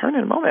 We'll return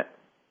in a moment.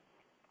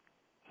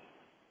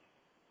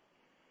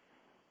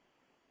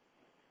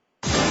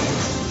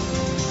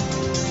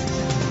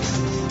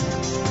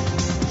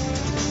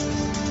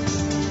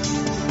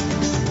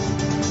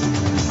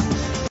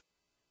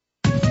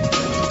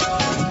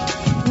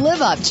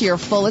 Live up to your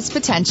fullest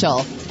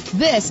potential.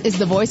 This is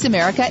the Voice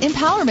America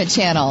Empowerment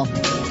Channel.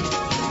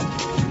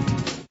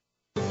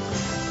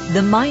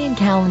 The Mayan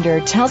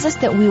calendar tells us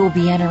that we will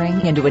be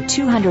entering into a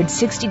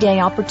 260-day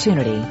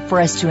opportunity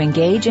for us to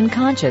engage in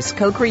conscious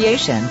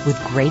co-creation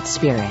with Great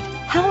Spirit.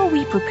 How will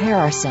we prepare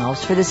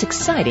ourselves for this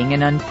exciting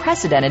and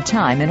unprecedented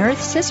time in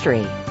Earth's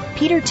history?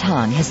 Peter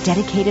Tung has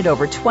dedicated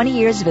over 20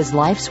 years of his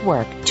life's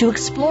work to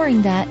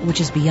exploring that which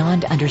is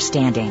beyond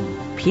understanding.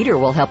 Peter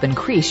will help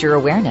increase your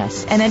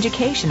awareness and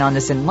education on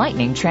this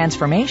enlightening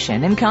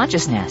transformation in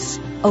consciousness.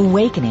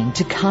 Awakening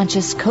to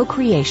Conscious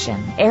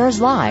Co-Creation airs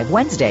live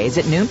Wednesdays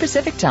at noon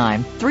Pacific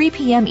Time, 3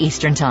 p.m.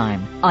 Eastern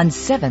Time on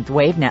 7th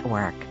Wave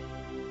Network.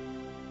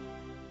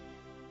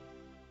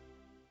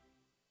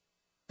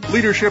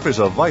 Leadership is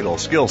a vital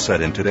skill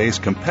set in today's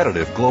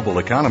competitive global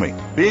economy.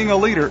 Being a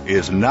leader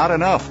is not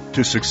enough.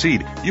 To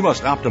succeed, you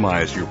must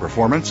optimize your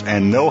performance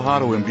and know how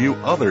to imbue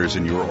others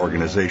in your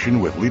organization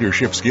with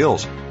leadership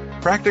skills.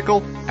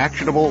 Practical,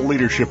 actionable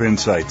leadership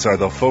insights are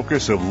the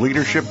focus of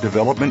Leadership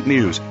Development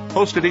News,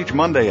 hosted each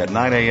Monday at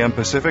 9 a.m.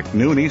 Pacific,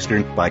 noon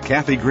Eastern, by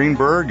Kathy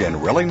Greenberg and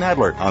Relly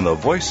Nadler on the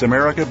Voice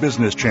America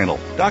Business Channel.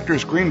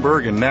 Doctors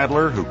Greenberg and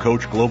Nadler, who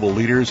coach global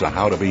leaders on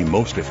how to be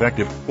most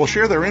effective, will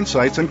share their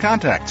insights and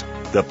contacts.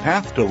 The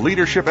path to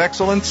leadership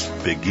excellence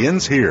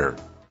begins here.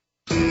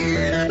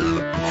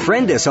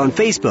 Friend us on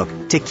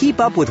Facebook to keep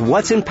up with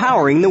what's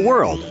empowering the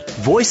world.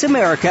 Voice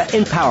America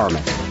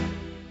Empowerment.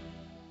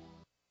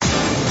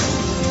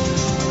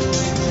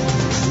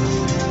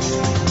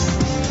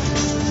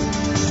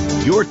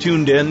 You're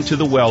tuned in to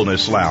the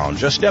Wellness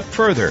Lounge, a step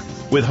further,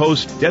 with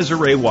host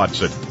Desiree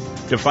Watson.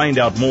 To find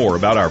out more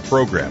about our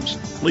programs,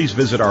 please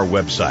visit our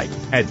website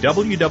at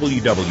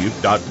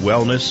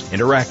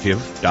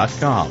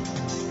www.wellnessinteractive.com.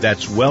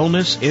 That's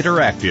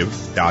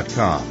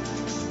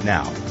wellnessinteractive.com.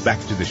 Now, back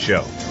to the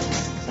show.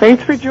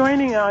 Thanks for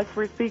joining us.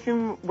 We're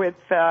speaking with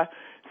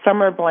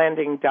Summer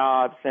Blanding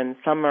Dobbs, and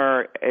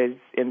Summer is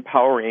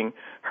empowering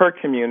her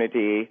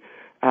community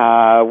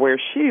where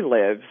she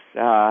lives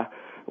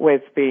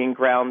with being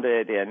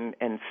grounded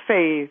in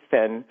faith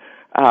and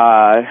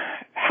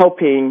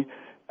helping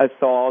us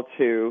all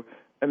to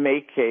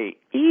make a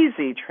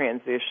easy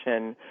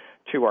transition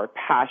to our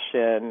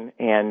passion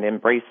and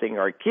embracing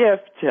our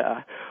gift,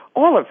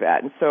 all of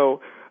that. And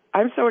so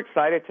I'm so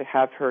excited to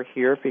have her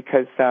here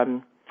because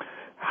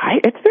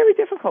it's very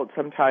difficult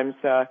sometimes,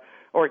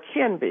 or it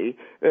can be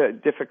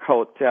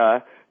difficult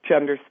to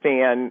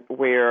understand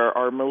where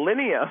our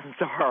millenniums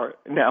are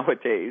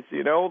nowadays.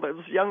 You know,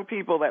 those young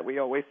people that we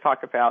always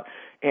talk about,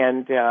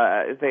 and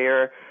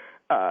they're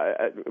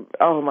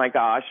oh my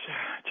gosh,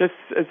 just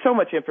so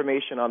much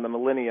information on the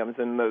millenniums.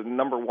 And the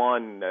number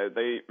one,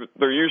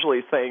 they're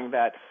usually saying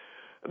that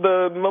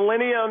the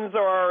millenniums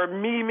are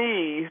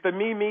the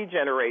me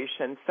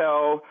generation.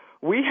 So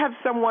we have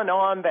someone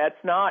on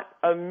that's not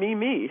a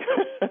me.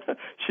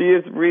 She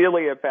is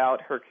really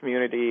about her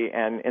community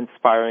and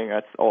inspiring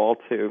us all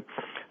to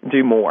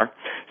do more.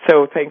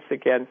 So thanks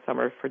again,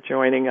 Summer, for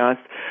joining us.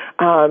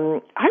 I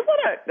want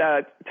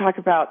to talk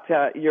about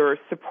your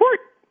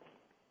support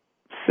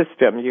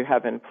system you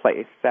have in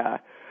place.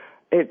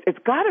 It's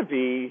got to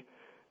be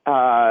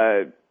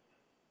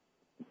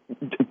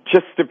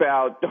just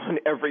about on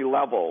every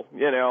level,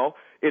 you know.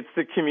 It's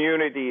the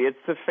community, it's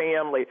the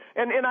family.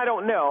 And I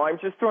don't know, I'm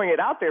just throwing it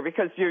out there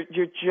because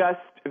you're just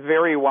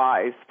very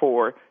wise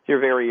for your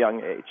very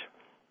young age.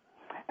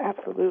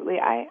 Absolutely.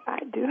 I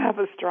do have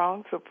a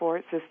strong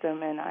support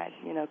system, and I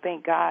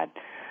thank God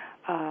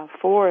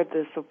for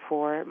the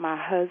support. My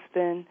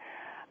husband,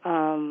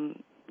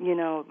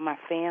 my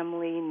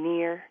family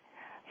near,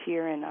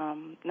 here in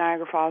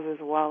Niagara Falls as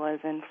well as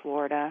in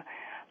Florida.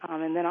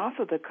 And then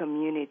also the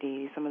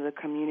community, some of the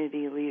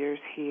community leaders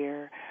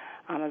here.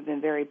 I've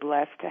been very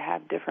blessed to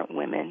have different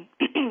women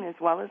as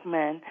well as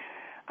men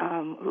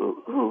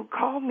who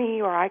call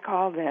me or I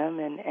call them,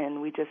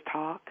 and we just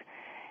talk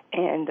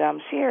and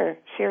share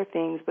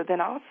things. But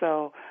then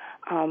also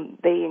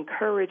they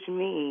encourage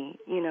me,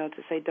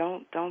 to say,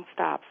 don't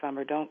stop,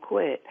 Summer, don't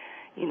quit.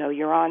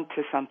 You're on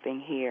to something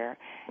here.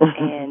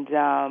 And,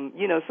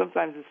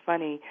 sometimes it's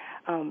funny.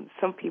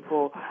 Some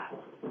people,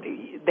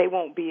 they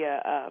won't be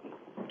a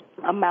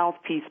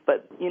mouthpiece,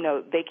 but,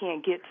 they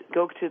can't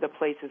go to the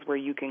places where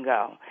you can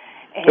go.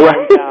 And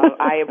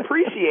I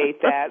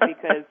appreciate that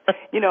because,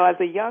 as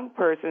a young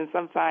person,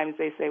 sometimes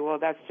they say, well,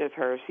 that's just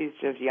her. She's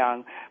just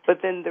young.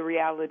 But then the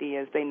reality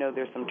is they know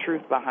there's some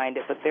truth behind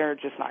it, but they're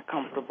just not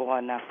comfortable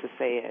enough to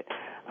say it.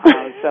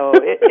 So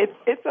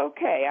it's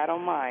okay. I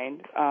don't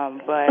mind.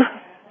 But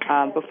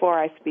before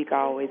I speak,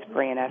 I always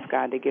pray and ask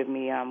God to give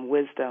me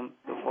wisdom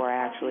before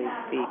I actually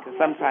speak. Because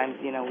sometimes,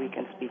 we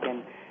can speak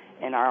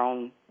in our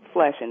own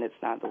flesh, and it's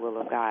not the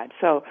will of God.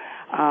 So,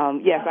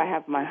 yes, I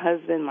have my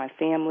husband, my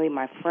family,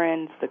 my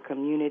friends, the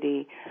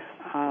community,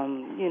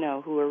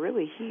 who are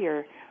really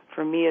here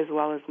for me as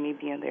well as me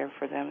being there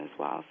for them as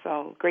well.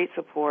 So great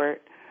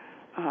support.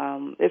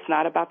 It's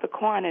not about the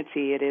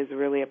quantity. It is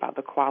really about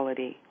the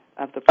quality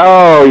of the person.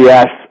 Oh,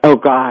 yes. Oh,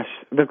 gosh,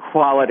 the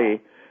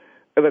quality.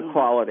 The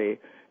quality.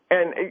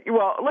 And,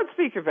 well, let's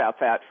speak about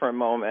that for a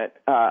moment.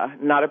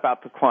 Not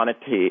about the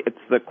quantity, it's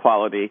the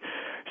quality.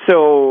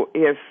 So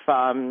if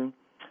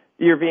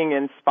you're being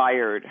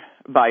inspired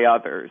by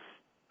others,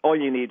 all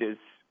you need is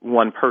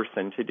one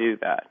person to do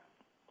that,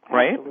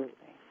 right? Absolutely.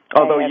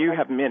 Although you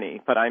have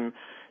many, but I'm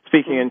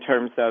speaking in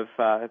terms of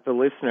the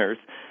listeners.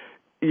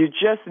 You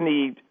just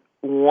need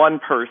one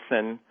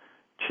person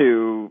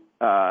to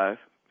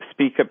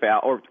speak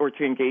about or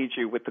to engage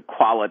you with the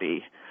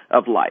quality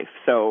of life.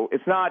 So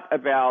it's not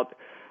about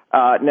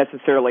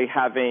necessarily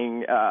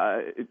having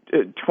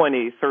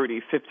 20,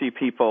 30, 50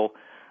 people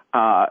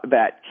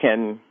that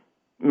can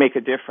make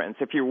a difference.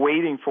 If you're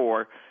waiting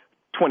for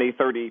 20,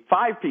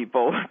 35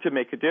 people to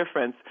make a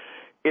difference,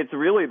 it's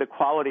really the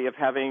quality of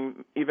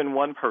having even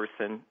one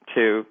person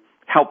to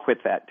help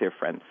with that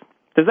difference.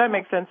 Does that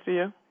make sense to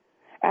you?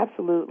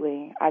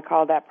 Absolutely. I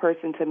call that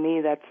person, to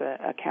me, that's an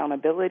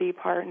accountability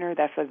partner,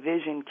 that's a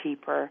vision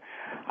keeper,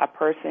 a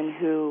person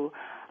who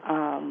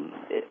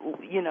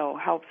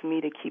helps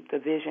me to keep the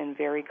vision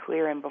very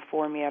clear and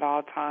before me at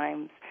all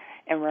times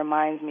and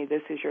reminds me,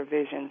 this is your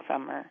vision,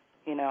 Summer.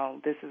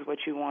 This is what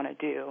you want to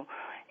do.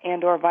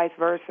 And or vice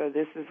versa,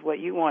 this is what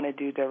you want to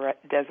do,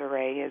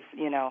 Desiree, is,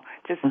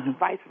 just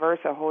vice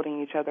versa,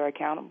 holding each other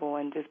accountable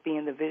and just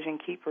being the vision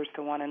keepers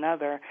to one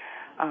another.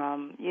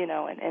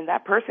 And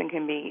that person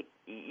can be,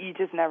 you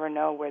just never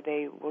know where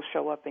they will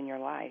show up in your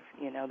life.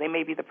 They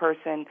may be the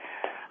person,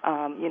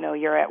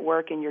 you're at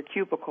work in your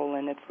cubicle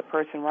and it's the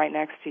person right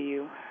next to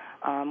you.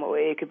 Or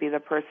it could be the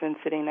person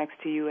sitting next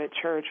to you at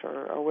church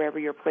or wherever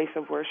your place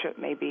of worship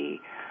may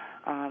be.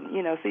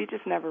 So you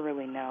just never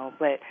really know.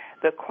 But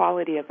the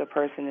quality of the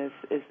person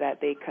is that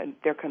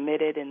they're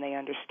committed and they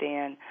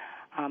understand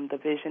the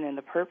vision and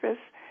the purpose,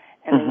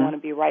 and they want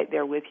to be right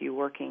there with you,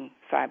 working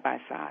side by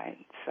side.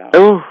 So.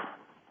 Oh,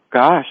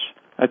 gosh,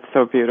 that's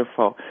so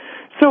beautiful.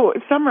 So,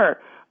 Summer,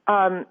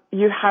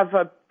 you have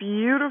a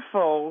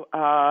beautiful,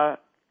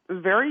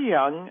 very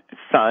young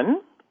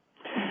son,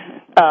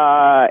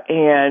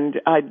 and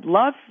I'd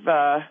love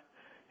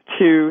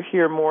to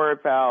hear more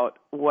about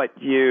what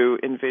you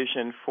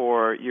envision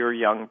for your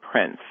young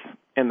prince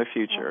in the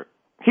future.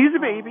 He's a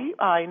baby,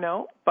 I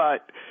know,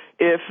 but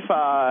if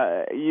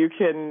you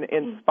can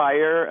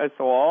inspire us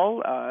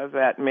all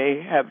that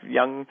may have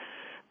young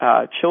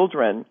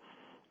children,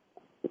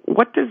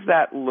 what does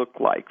that look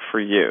like for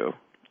you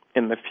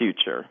in the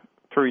future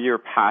through your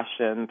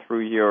passion,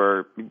 through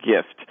your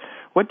gift?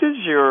 What does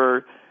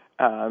your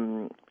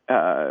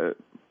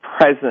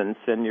presence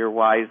and your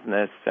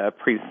wiseness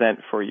present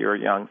for your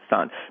young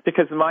son?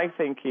 Because my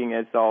thinking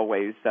is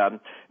always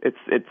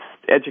it's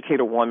educate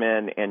a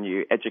woman and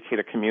you educate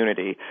a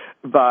community,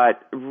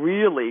 but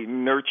really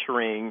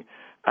nurturing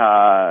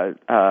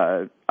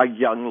a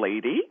young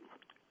lady,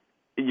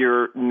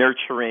 you're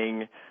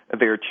nurturing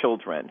their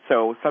children.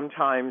 So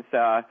sometimes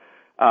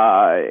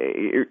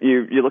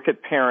you look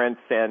at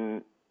parents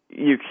and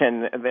you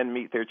can then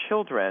meet their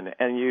children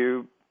and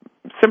you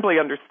simply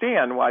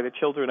understand why the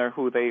children are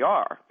who they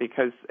are,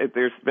 because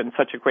there's been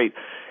such a great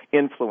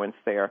influence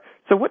there.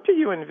 So what do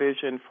you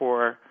envision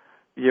for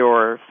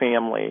your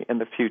family in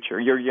the future,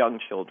 your young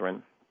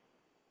children?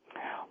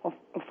 Well,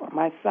 for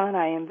my son,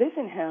 I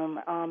envision him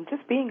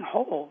just being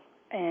whole,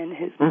 and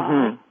his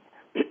mind,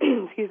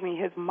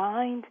 his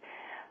mind,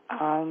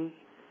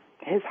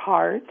 his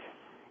heart,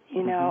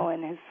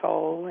 and his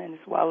soul, and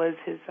as well as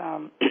his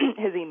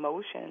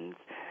emotions,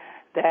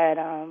 that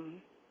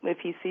if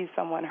he sees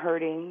someone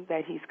hurting,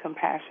 that he's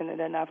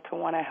compassionate enough to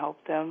want to help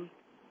them.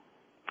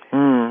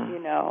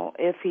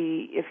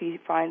 If he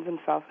finds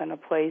himself in a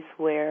place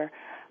where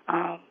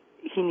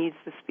he needs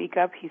to speak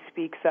up, he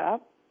speaks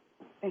up.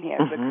 and he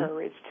has the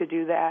courage to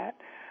do that.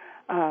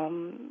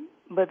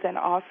 But then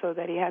also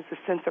that he has a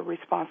sense of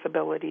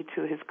responsibility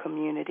to his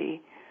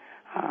community.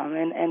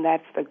 And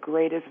that's the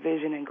greatest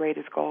vision and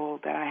greatest goal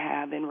that I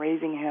have in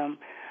raising him,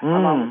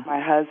 along with my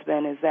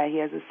husband, is that he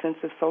has a sense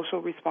of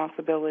social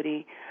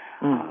responsibility,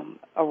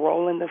 a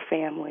role in the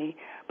family,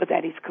 but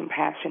that he's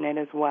compassionate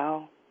as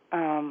well.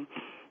 I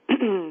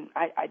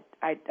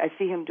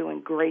see him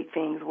doing great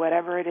things.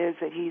 Whatever it is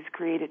that he's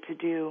created to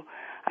do,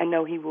 I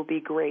know he will be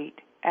great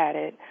at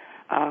it.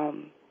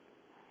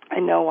 I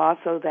know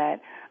also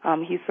that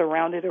he's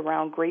surrounded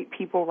around great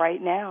people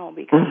right now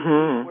because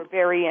we're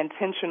very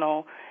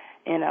intentional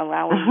in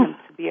allowing him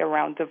to be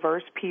around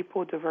diverse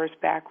people, diverse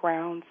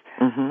backgrounds,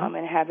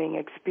 and having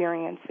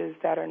experiences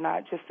that are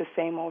not just the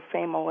same old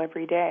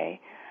every day.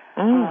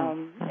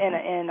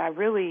 And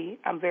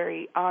I'm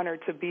very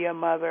honored to be a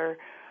mother.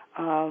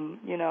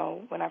 You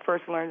know, when I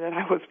first learned that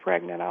I was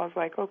pregnant, I was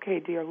like, okay,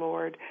 dear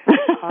Lord,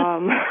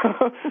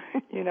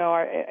 you know,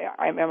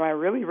 am I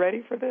really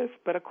ready for this?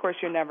 But, of course,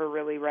 you're never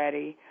really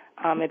ready.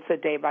 It's a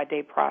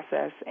day-by-day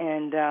process,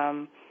 and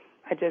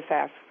I just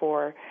ask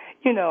for,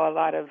 you know, a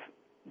lot of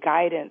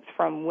guidance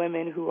from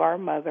women who are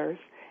mothers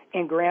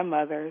and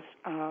grandmothers.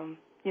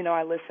 You know,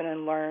 I listen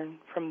and learn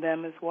from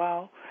them as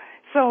well.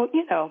 So,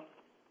 you know,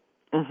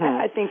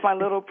 I think my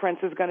little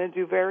prince is going to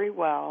do very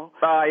well.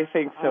 I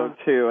think so,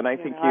 too. And I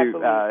think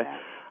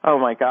oh,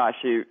 my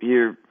gosh, you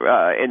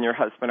and your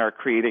husband are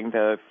creating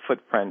the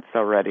footprints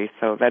already.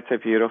 So that's a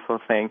beautiful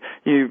thing.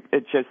 You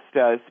just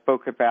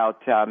spoke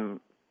about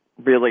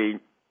really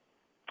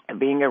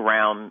being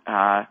around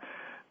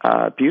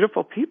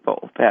beautiful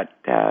people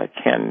that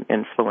can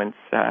influence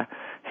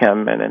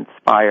him and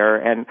inspire.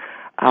 And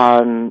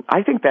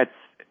I think that's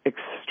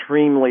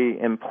extremely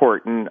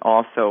important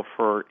also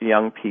for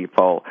young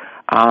people.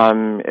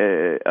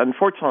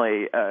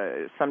 Unfortunately,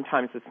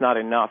 sometimes it's not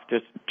enough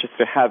just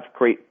to have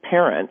great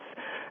parents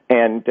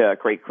and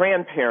great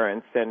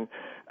grandparents and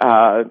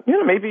you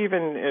know, maybe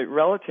even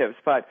relatives,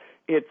 but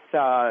it's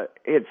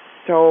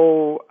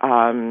so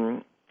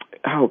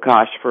oh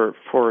gosh,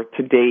 for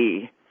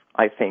today,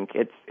 I think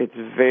it's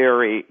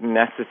very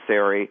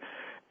necessary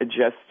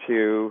just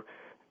to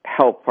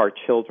help our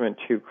children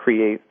to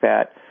create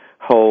that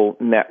whole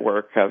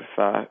network of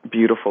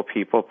beautiful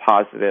people,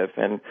 positive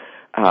and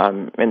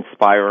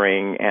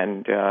inspiring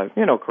and,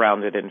 you know,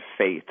 grounded in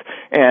faith.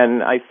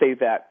 And I say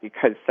that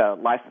because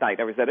last night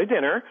I was at a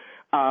dinner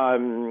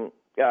and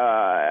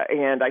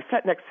I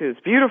sat next to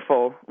this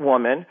beautiful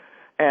woman.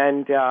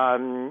 And, you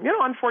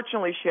know,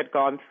 unfortunately, she had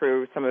gone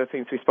through some of the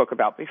things we spoke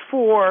about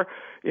before,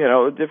 you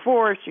know,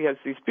 divorce. She has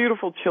these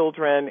beautiful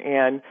children,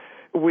 and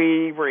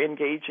we were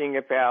engaging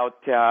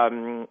about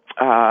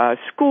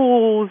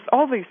schools,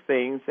 all these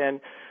things. And,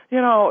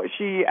 you know,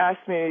 she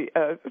asked me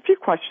a few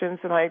questions,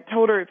 and I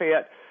told her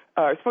that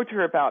I spoke to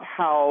her about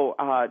how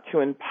to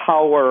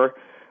empower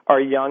our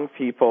young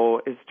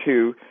people is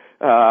to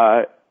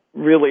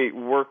really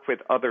work with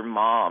other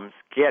moms,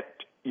 get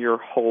your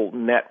whole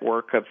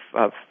network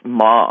of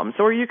moms,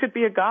 or you could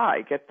be a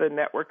guy, get the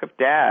network of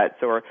dads,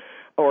 or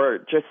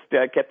just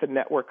get the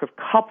network of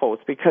couples,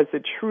 because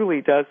it truly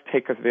does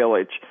take a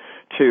village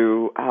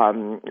to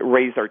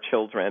raise our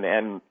children.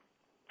 And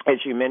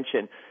as you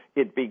mentioned,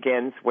 it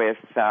begins with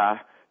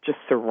just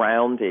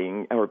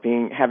surrounding or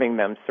having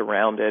them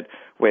surrounded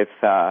with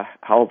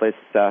all this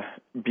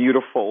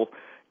beautiful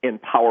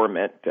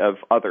empowerment of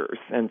others.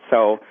 And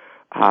so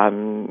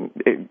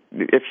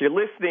if you're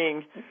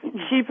listening,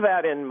 keep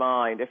that in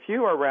mind. If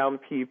you are around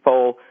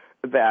people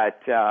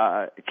that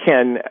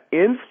can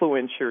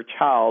influence your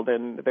child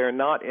and they're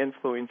not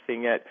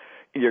influencing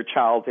your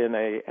child in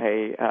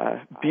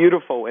a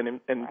beautiful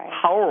and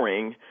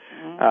empowering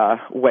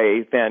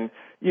way, then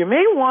you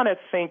may want to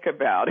think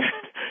about it.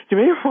 You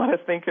may want to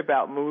think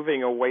about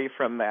moving away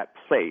from that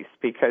place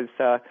because,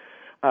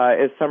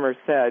 as Summer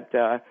said,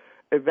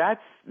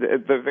 that's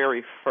the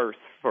very first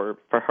for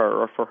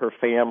her or for her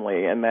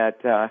family, and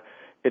that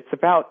it's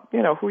about,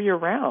 you know, who you're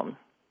around.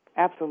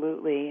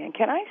 Absolutely. And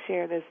can I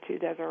share this too,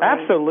 Desiree?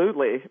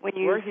 Absolutely. When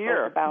you We're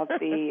here. spoke about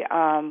the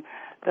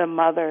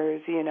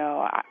mothers, you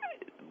know,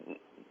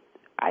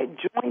 I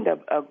joined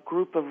a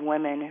group of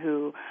women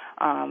who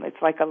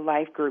it's like a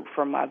life group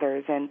for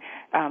mothers, and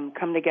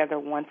come together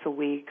once a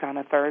week on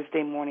a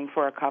Thursday morning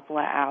for a couple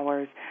of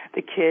hours.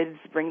 The kids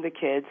bring the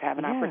kids, have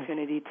an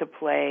opportunity to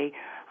play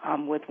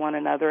with one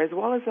another, as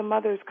well as the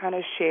mothers kind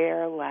of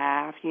share,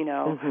 laugh, you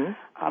know,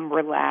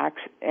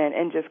 relax,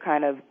 and just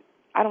kind of,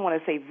 I don't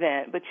want to say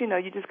vent, but, you know,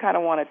 you just kind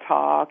of want to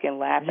talk and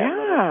laugh at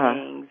little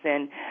things.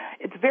 And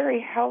it's very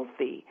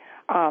healthy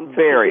to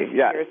position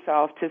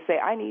yourself to say,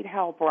 I need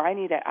help, or I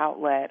need an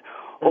outlet,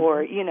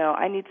 or, you know,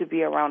 I need to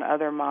be around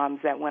other moms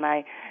that when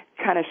I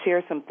kind of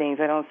share some things,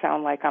 I don't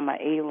sound like I'm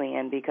an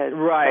alien because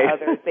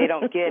others, they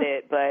don't get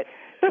it. But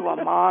to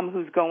a mom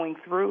who's going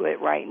through it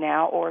right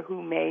now, or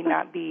who may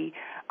not be,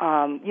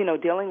 you know,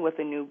 dealing with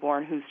a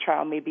newborn, whose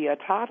child may be a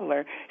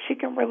toddler, she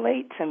can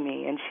relate to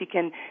me, and she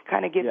can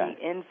kind of give me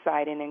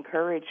insight and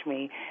encourage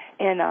me.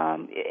 And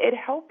it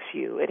helps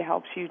you. It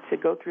helps you to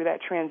go through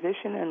that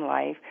transition in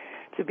life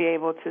to be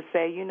able to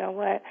say, you know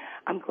what,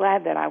 I'm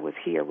glad that I was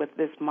here with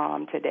this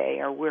mom today,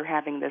 or we're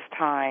having this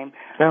time.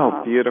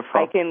 Oh, beautiful.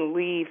 I can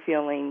leave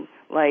feeling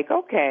like,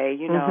 okay,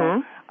 you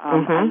know,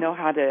 I know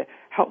how to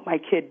help my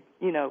kid,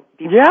 you know,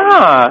 be a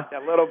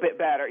little bit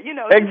better. You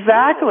know,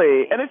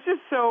 exactly. And it's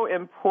just so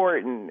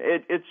important.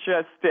 It's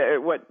just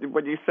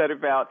what you said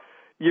about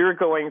you're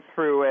going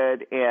through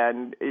it,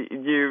 and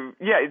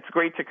it's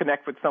great to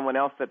connect with someone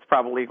else that's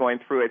probably going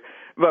through it.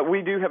 But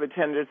we do have a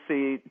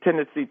tendency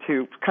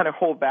to kind of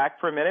hold back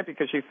for a minute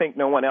because you think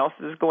no one else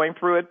is going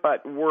through it,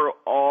 but we've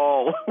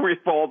all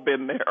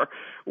been there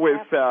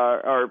with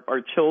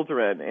our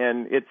children,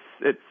 and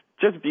it's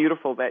just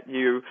beautiful that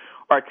you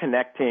are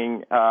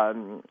connecting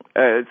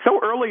so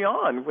early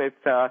on with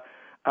a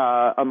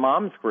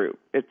mom's group.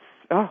 It's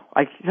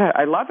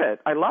I love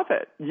it. I love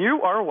it.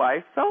 You are a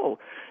wise soul.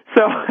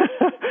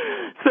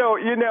 So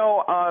you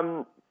know,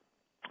 I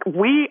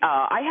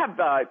have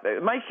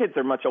my kids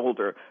are much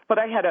older, but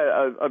I had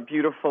a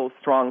beautiful,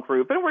 strong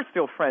group, and we're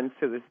still friends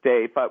to this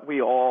day. But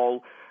we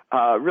all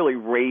really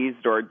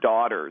raised our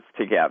daughters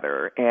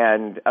together,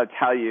 and I'll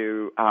tell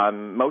you,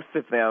 most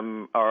of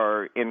them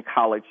are in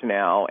college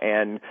now,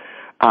 and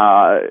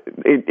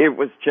it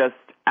was just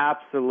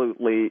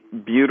absolutely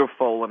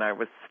beautiful, and I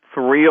was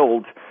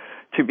thrilled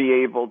to be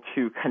able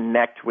to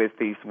connect with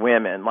these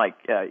women like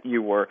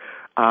you were,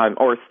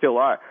 or still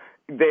are.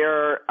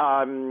 There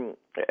are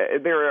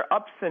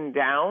ups and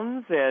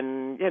downs,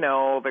 and you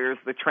know, there's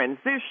the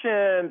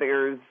transition.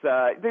 There's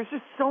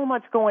just so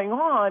much going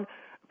on.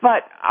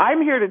 But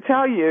I'm here to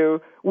tell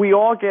you, we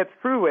all get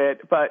through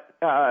it, but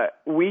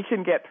we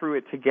can get through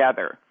it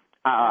together.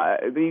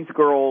 These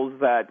girls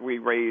that we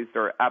raised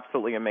are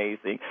absolutely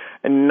amazing,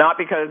 and not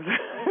because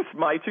it's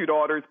my two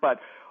daughters, but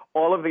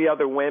all of the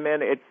other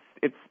women.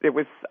 It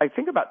was, I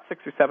think, about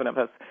 6 or 7 of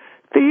us.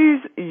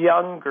 These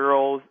young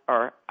girls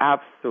are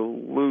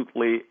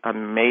absolutely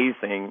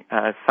amazing,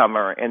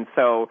 Summer. And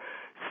so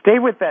stay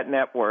with that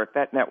network.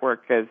 That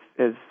network is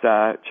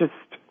just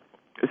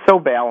so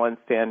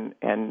balanced, and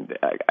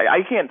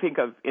I can't think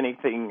of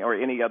anything or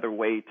any other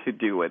way to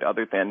do it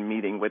other than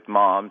meeting with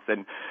moms.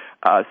 And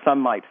some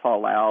might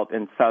fall out,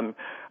 and some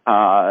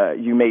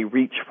you may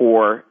reach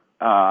for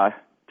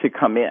to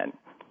come in,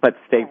 but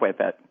stay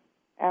with it.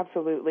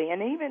 Absolutely.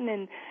 And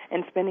even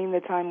in spending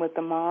the time with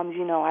the moms,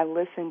 you know, I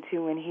listen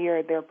to and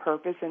hear their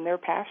purpose and their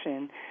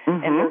passion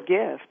and their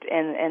gift,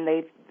 and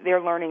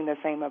they're learning the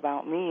same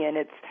about me. And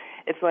it's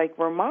like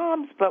we're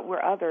moms, but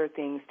we're other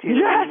things too.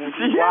 Yes,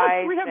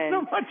 wives, we have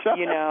so much of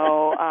it.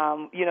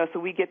 So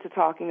we get to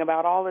talking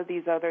about all of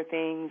these other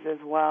things as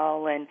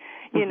well, and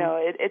you know,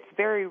 it's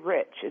very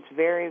rich. It's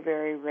very,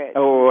 very rich.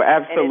 Oh,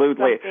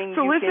 absolutely.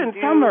 So listen,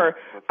 Summer,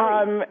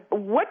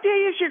 what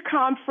day is your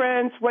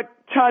conference? What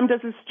time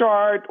does it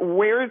start?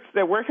 Where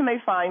can they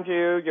find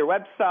you? Your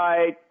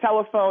website,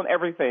 telephone,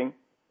 everything.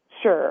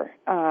 Sure.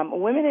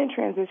 Women in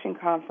Transition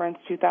Conference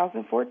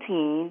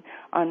 2014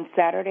 on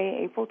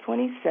Saturday, April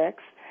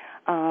 26th.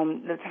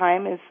 The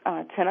time is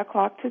 10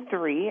 o'clock to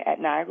 3 at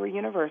Niagara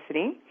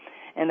University,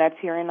 and that's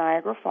here in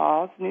Niagara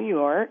Falls, New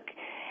York.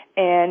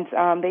 And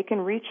they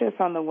can reach us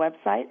on the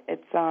website.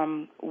 It's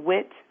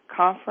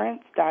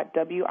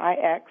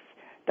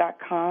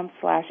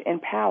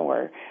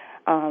witconference.wix.com/empower.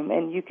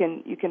 And you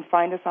can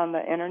find us on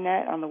the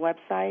internet, on the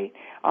website.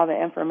 All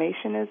the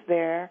information is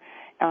there.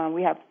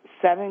 We have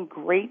 7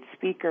 great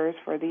speakers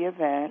for the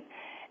event,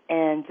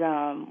 and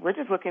we're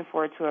just looking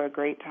forward to a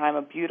great time,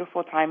 a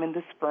beautiful time in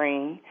the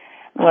spring.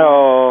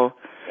 I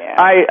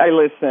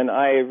listen.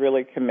 I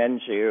really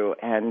commend you,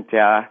 and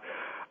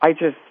I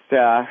just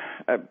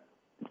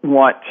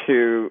want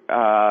to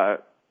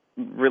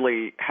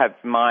really have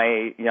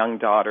my young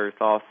daughters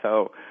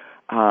also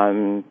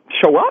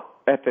show up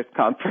at this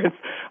conference.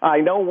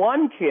 I know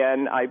one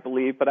can, I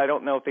believe, but I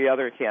don't know if the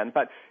other can.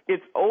 But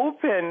it's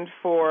open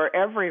for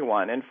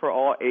everyone and for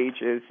all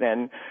ages.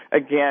 And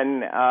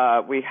again,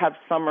 we have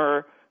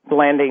Summer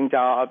Blanding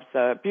Dobbs,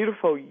 a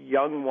beautiful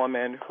young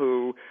woman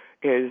who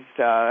is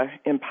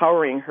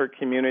empowering her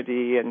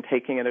community and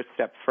taking it a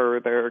step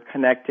further,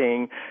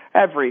 connecting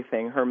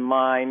everything, her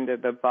mind,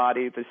 the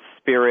body, the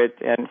spirit,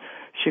 and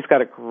she's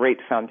got a great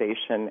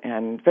foundation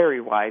and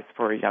very wise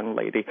for a young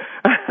lady.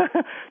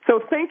 So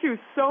thank you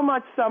so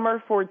much,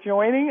 Summer, for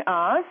joining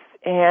us,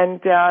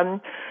 and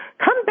come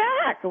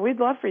back.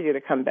 We'd love for you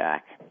to come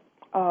back.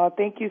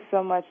 Thank you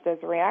so much,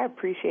 Desiree. I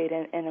appreciate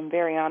it, and I'm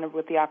very honored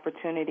with the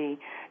opportunity.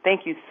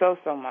 Thank you so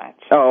much.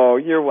 Oh,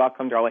 you're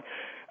welcome, darling.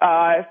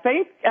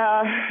 Thank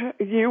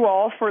you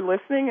all for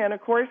listening, and,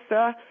 of course,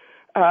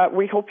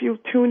 we hope you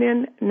tune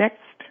in next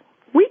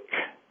week.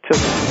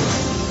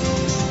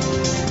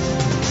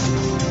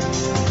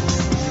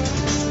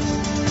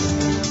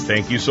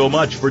 Thank you so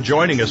much for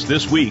joining us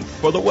this week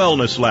for the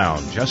Wellness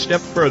Lounge. A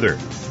step further.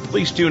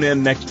 Please tune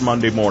in next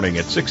Monday morning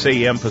at 6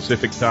 a.m.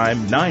 Pacific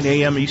Time, 9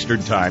 a.m.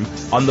 Eastern Time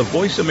on the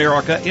Voice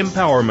America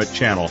Empowerment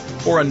Channel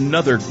for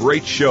another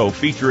great show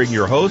featuring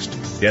your host,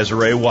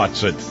 Desiree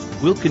Watson.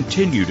 We'll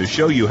continue to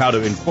show you how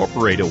to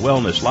incorporate a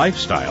wellness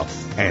lifestyle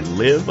and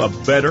live a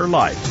better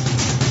life.